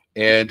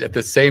 And at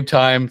the same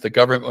time, the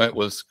government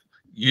was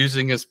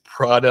using his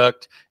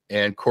product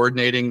and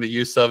coordinating the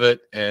use of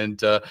it.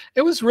 And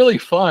it was really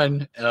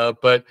fun.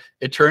 But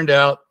it turned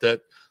out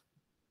that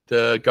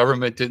the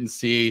government didn't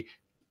see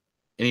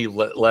any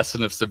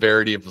lesson of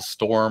severity of the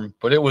storm,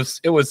 but it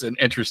was an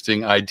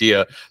interesting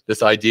idea.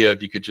 This idea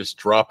of you could just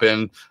drop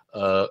in,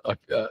 I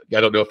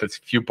don't know if it's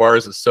a few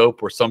bars of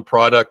soap or some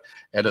product,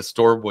 and a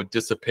storm would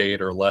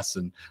dissipate or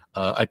lessen.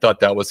 I thought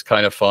that was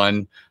kind of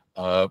fun.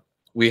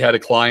 We had a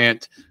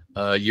client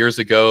years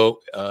ago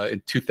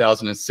in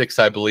 2006,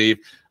 I believe,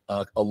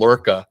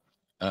 Alurka,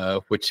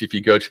 which if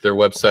you go to their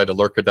website,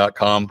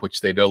 alurka.com,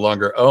 which they no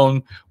longer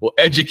own, will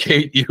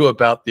educate you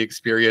about the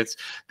experience.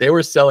 They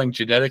were selling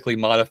genetically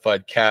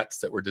modified cats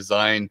that were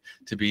designed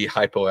to be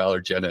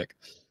hypoallergenic.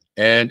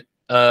 And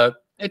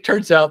it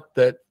turns out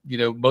that, you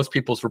know, most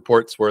people's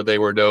reports were they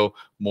were no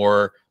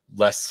more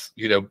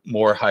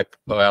more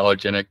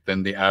hypoallergenic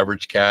than the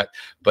average cat,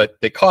 but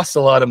they cost a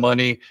lot of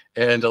money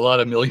and a lot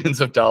of millions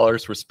of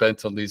dollars were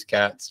spent on these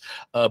cats.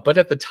 But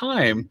at the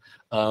time,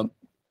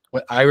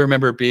 I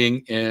remember being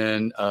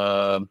in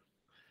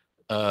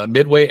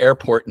Midway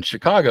Airport in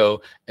Chicago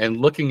and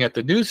looking at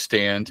the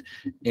newsstand,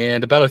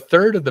 and about a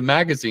third of the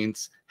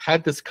magazines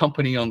had this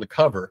company on the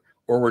cover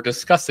or were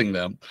discussing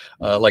them.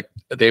 Like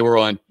they were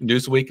on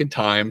Newsweek and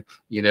Time,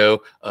 you know,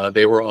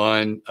 they were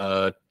on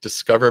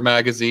Discover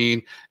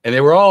magazine, and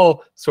they were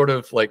all sort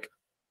of like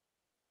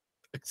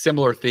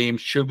similar theme.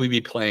 Should we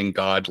be playing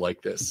God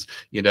like this,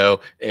 you know?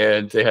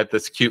 And they had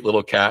this cute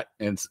little cat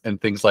and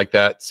things like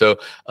that. So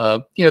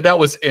you know, that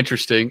was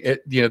interesting.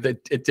 It, you know,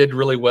 it did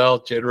really well,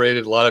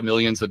 generated a lot of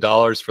millions of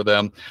dollars for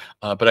them,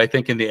 but I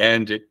think in the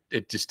end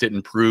it just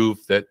didn't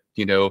prove that,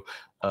 you know,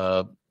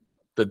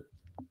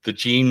 the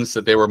genes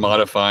that they were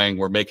modifying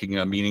were making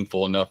a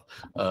meaningful enough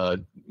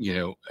you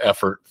know,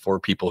 effort for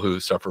people who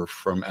suffer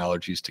from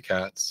allergies to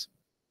cats.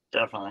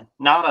 Definitely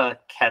not a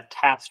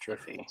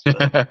catastrophe,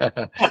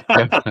 but,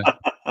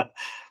 but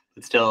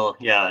still,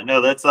 yeah,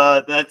 no,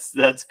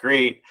 that's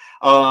great.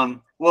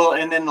 Well,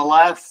 and then the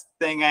last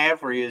thing I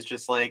have for you is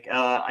just like,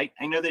 I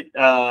know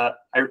that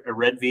I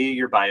read via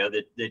your bio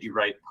that you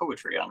write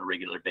poetry on a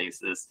regular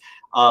basis.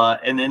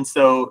 And then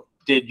so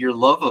did your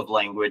love of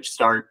language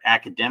start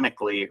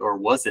academically, or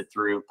was it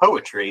through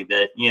poetry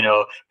that, you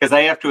know, because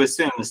I have to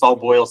assume this all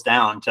boils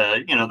down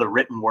to, you know, the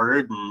written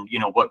word and, you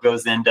know, what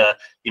goes into,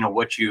 you know,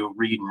 what you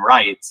read and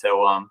write.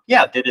 So,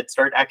 yeah, did it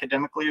start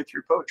academically or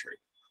through poetry?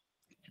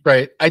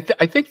 Right. I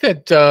think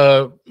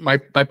that my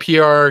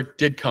PR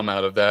did come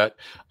out of that.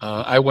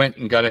 I went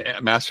and got a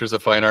Master's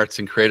of Fine Arts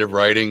in Creative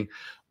Writing.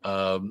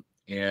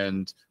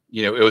 And,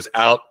 you know, it was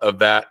out of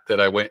that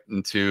I went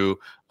into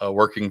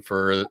working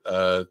for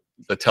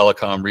the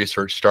telecom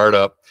research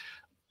startup.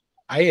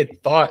 I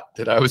had thought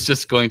that I was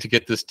just going to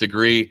get this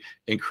degree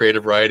in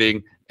creative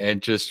writing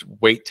and just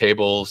wait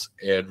tables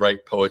and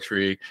write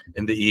poetry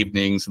in the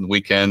evenings and the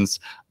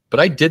weekends. But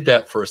I did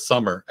that for a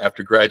summer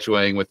after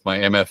graduating with my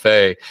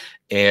MFA,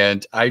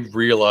 and I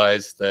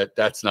realized that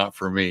that's not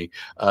for me.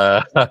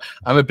 I'm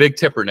a big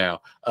tipper now.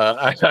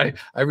 I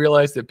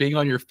realized that being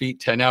on your feet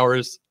 10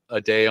 hours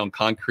a day on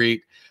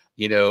concrete,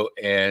 you know,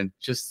 and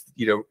just,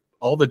 you know,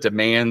 all the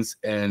demands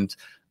and,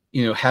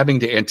 you know, having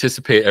to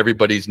anticipate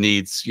everybody's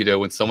needs, you know,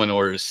 when someone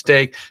orders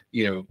steak,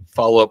 you know,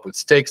 follow up with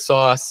steak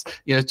sauce,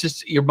 you know,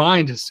 just your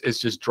mind is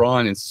just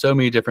drawn in so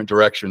many different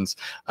directions.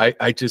 I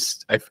at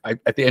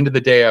the end of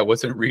the day, I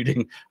wasn't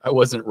reading, I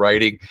wasn't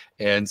writing.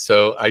 And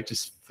so I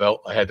just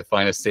felt I had to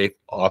find a safe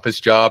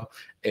office job.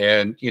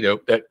 And, you know,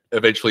 that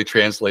eventually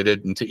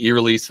translated into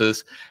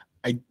e-releases.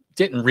 I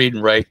didn't read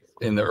and write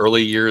in the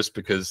early years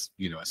because,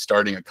 you know,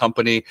 starting a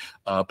company,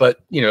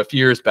 but, you know, a few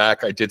years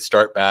back, I did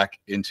start back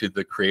into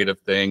the creative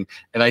thing.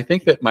 And I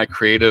think that my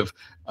creative,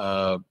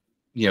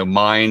 you know,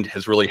 mind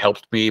has really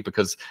helped me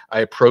because I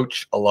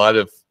approach a lot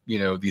of, you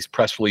know, these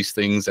press release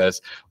things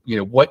as, you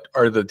know, what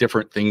are the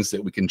different things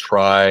that we can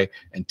try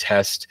and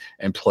test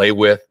and play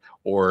with,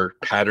 or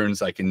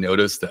patterns I can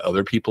notice that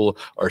other people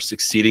are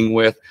succeeding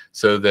with,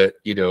 so that,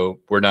 you know,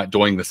 we're not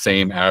doing the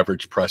same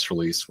average press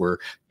release. We're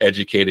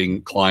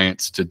educating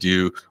clients to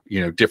do,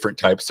 you know, different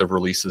types of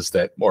releases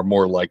that are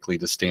more likely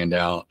to stand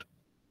out.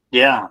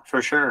 Yeah,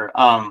 for sure.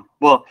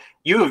 Well,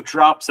 you have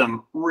dropped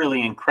some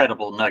really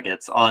incredible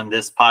nuggets on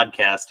this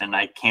podcast, and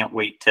I can't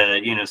wait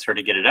to, sort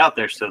of get it out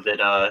there so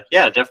that,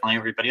 yeah, definitely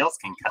everybody else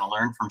can kind of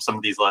learn from some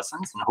of these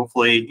lessons and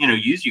hopefully,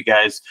 use you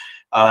guys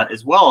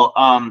as well.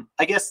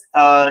 I guess,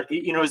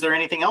 is there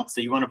anything else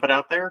that you want to put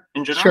out there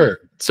in general? Sure.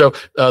 So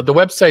the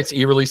website's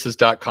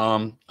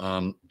ereleases.com.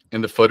 In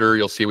the footer,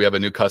 you'll see we have a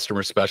new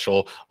customer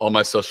special. All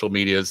my social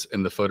medias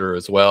in the footer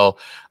as well.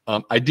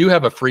 I do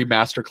have a free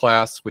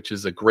masterclass, which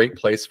is a great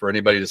place for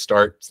anybody to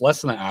start. It's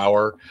less than an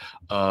hour,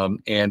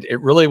 and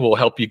it really will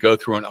help you go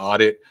through an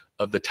audit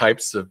of the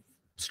types of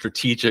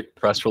strategic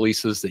press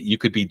releases that you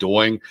could be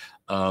doing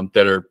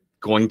that are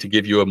going to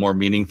give you a more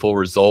meaningful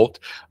result.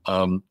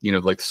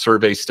 Like the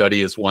survey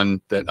study is one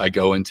that I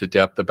go into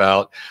depth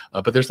about,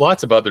 but there's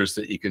lots of others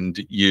that you can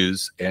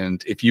use.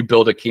 And if you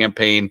build a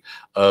campaign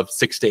of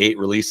 6 to 8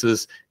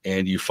 releases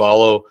and you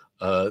follow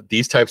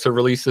these types of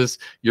releases,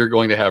 you're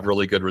going to have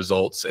really good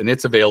results. And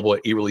it's available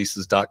at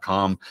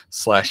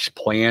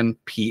ereleases.com/plan,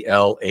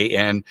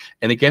 PLAN.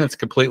 And again, it's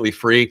completely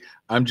free.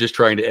 I'm just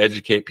trying to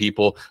educate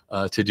people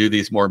to do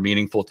these more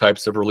meaningful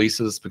types of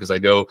releases because I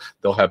know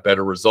they'll have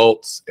better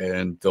results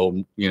and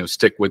they'll,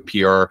 stick with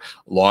PR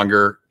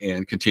longer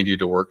and continue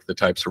to work the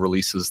types of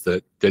releases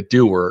that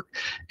do work.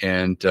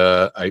 And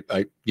I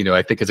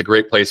think it's a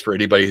great place for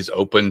anybody who's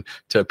open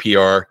to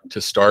PR to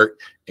start.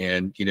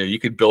 And, you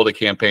could build a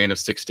campaign of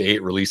 6 to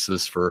 8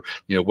 releases for,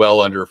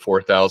 well under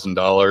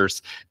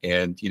 $4,000.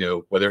 And,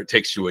 whether it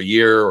takes you a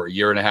year or a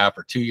year and a half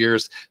or 2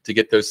 years to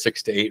get those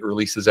 6 to 8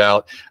 releases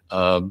out,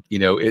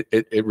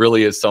 it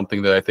really is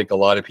something that I think a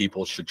lot of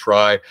people should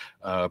try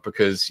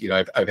because,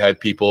 I've had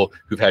people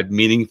who've had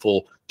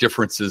meaningful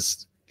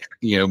differences,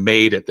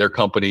 made at their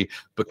company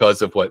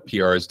because of what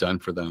PR has done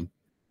for them.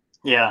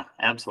 Yeah,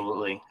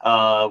 absolutely.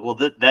 Well,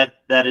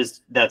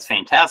 that's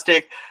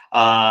fantastic.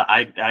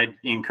 I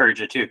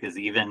encourage it too, because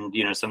even,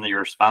 some of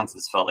your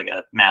responses felt like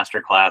a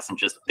masterclass and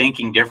just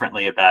thinking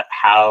differently about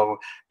how,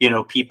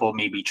 people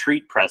maybe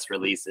treat press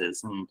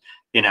releases. And,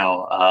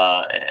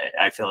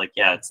 I feel like,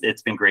 yeah,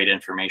 it's been great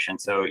information.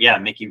 So yeah,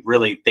 Mickey,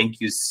 really,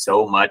 thank you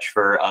so much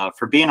for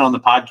being on the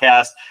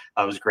podcast.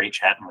 It was great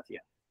chatting with you.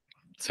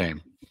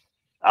 Same.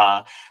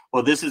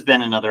 Well, this has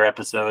been another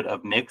episode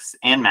of Mix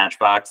and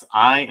Matchbox.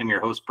 I am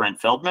your host, Brent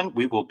Feldman.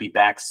 We will be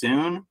back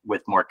soon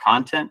with more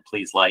content.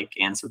 Please like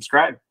and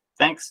subscribe.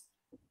 Thanks.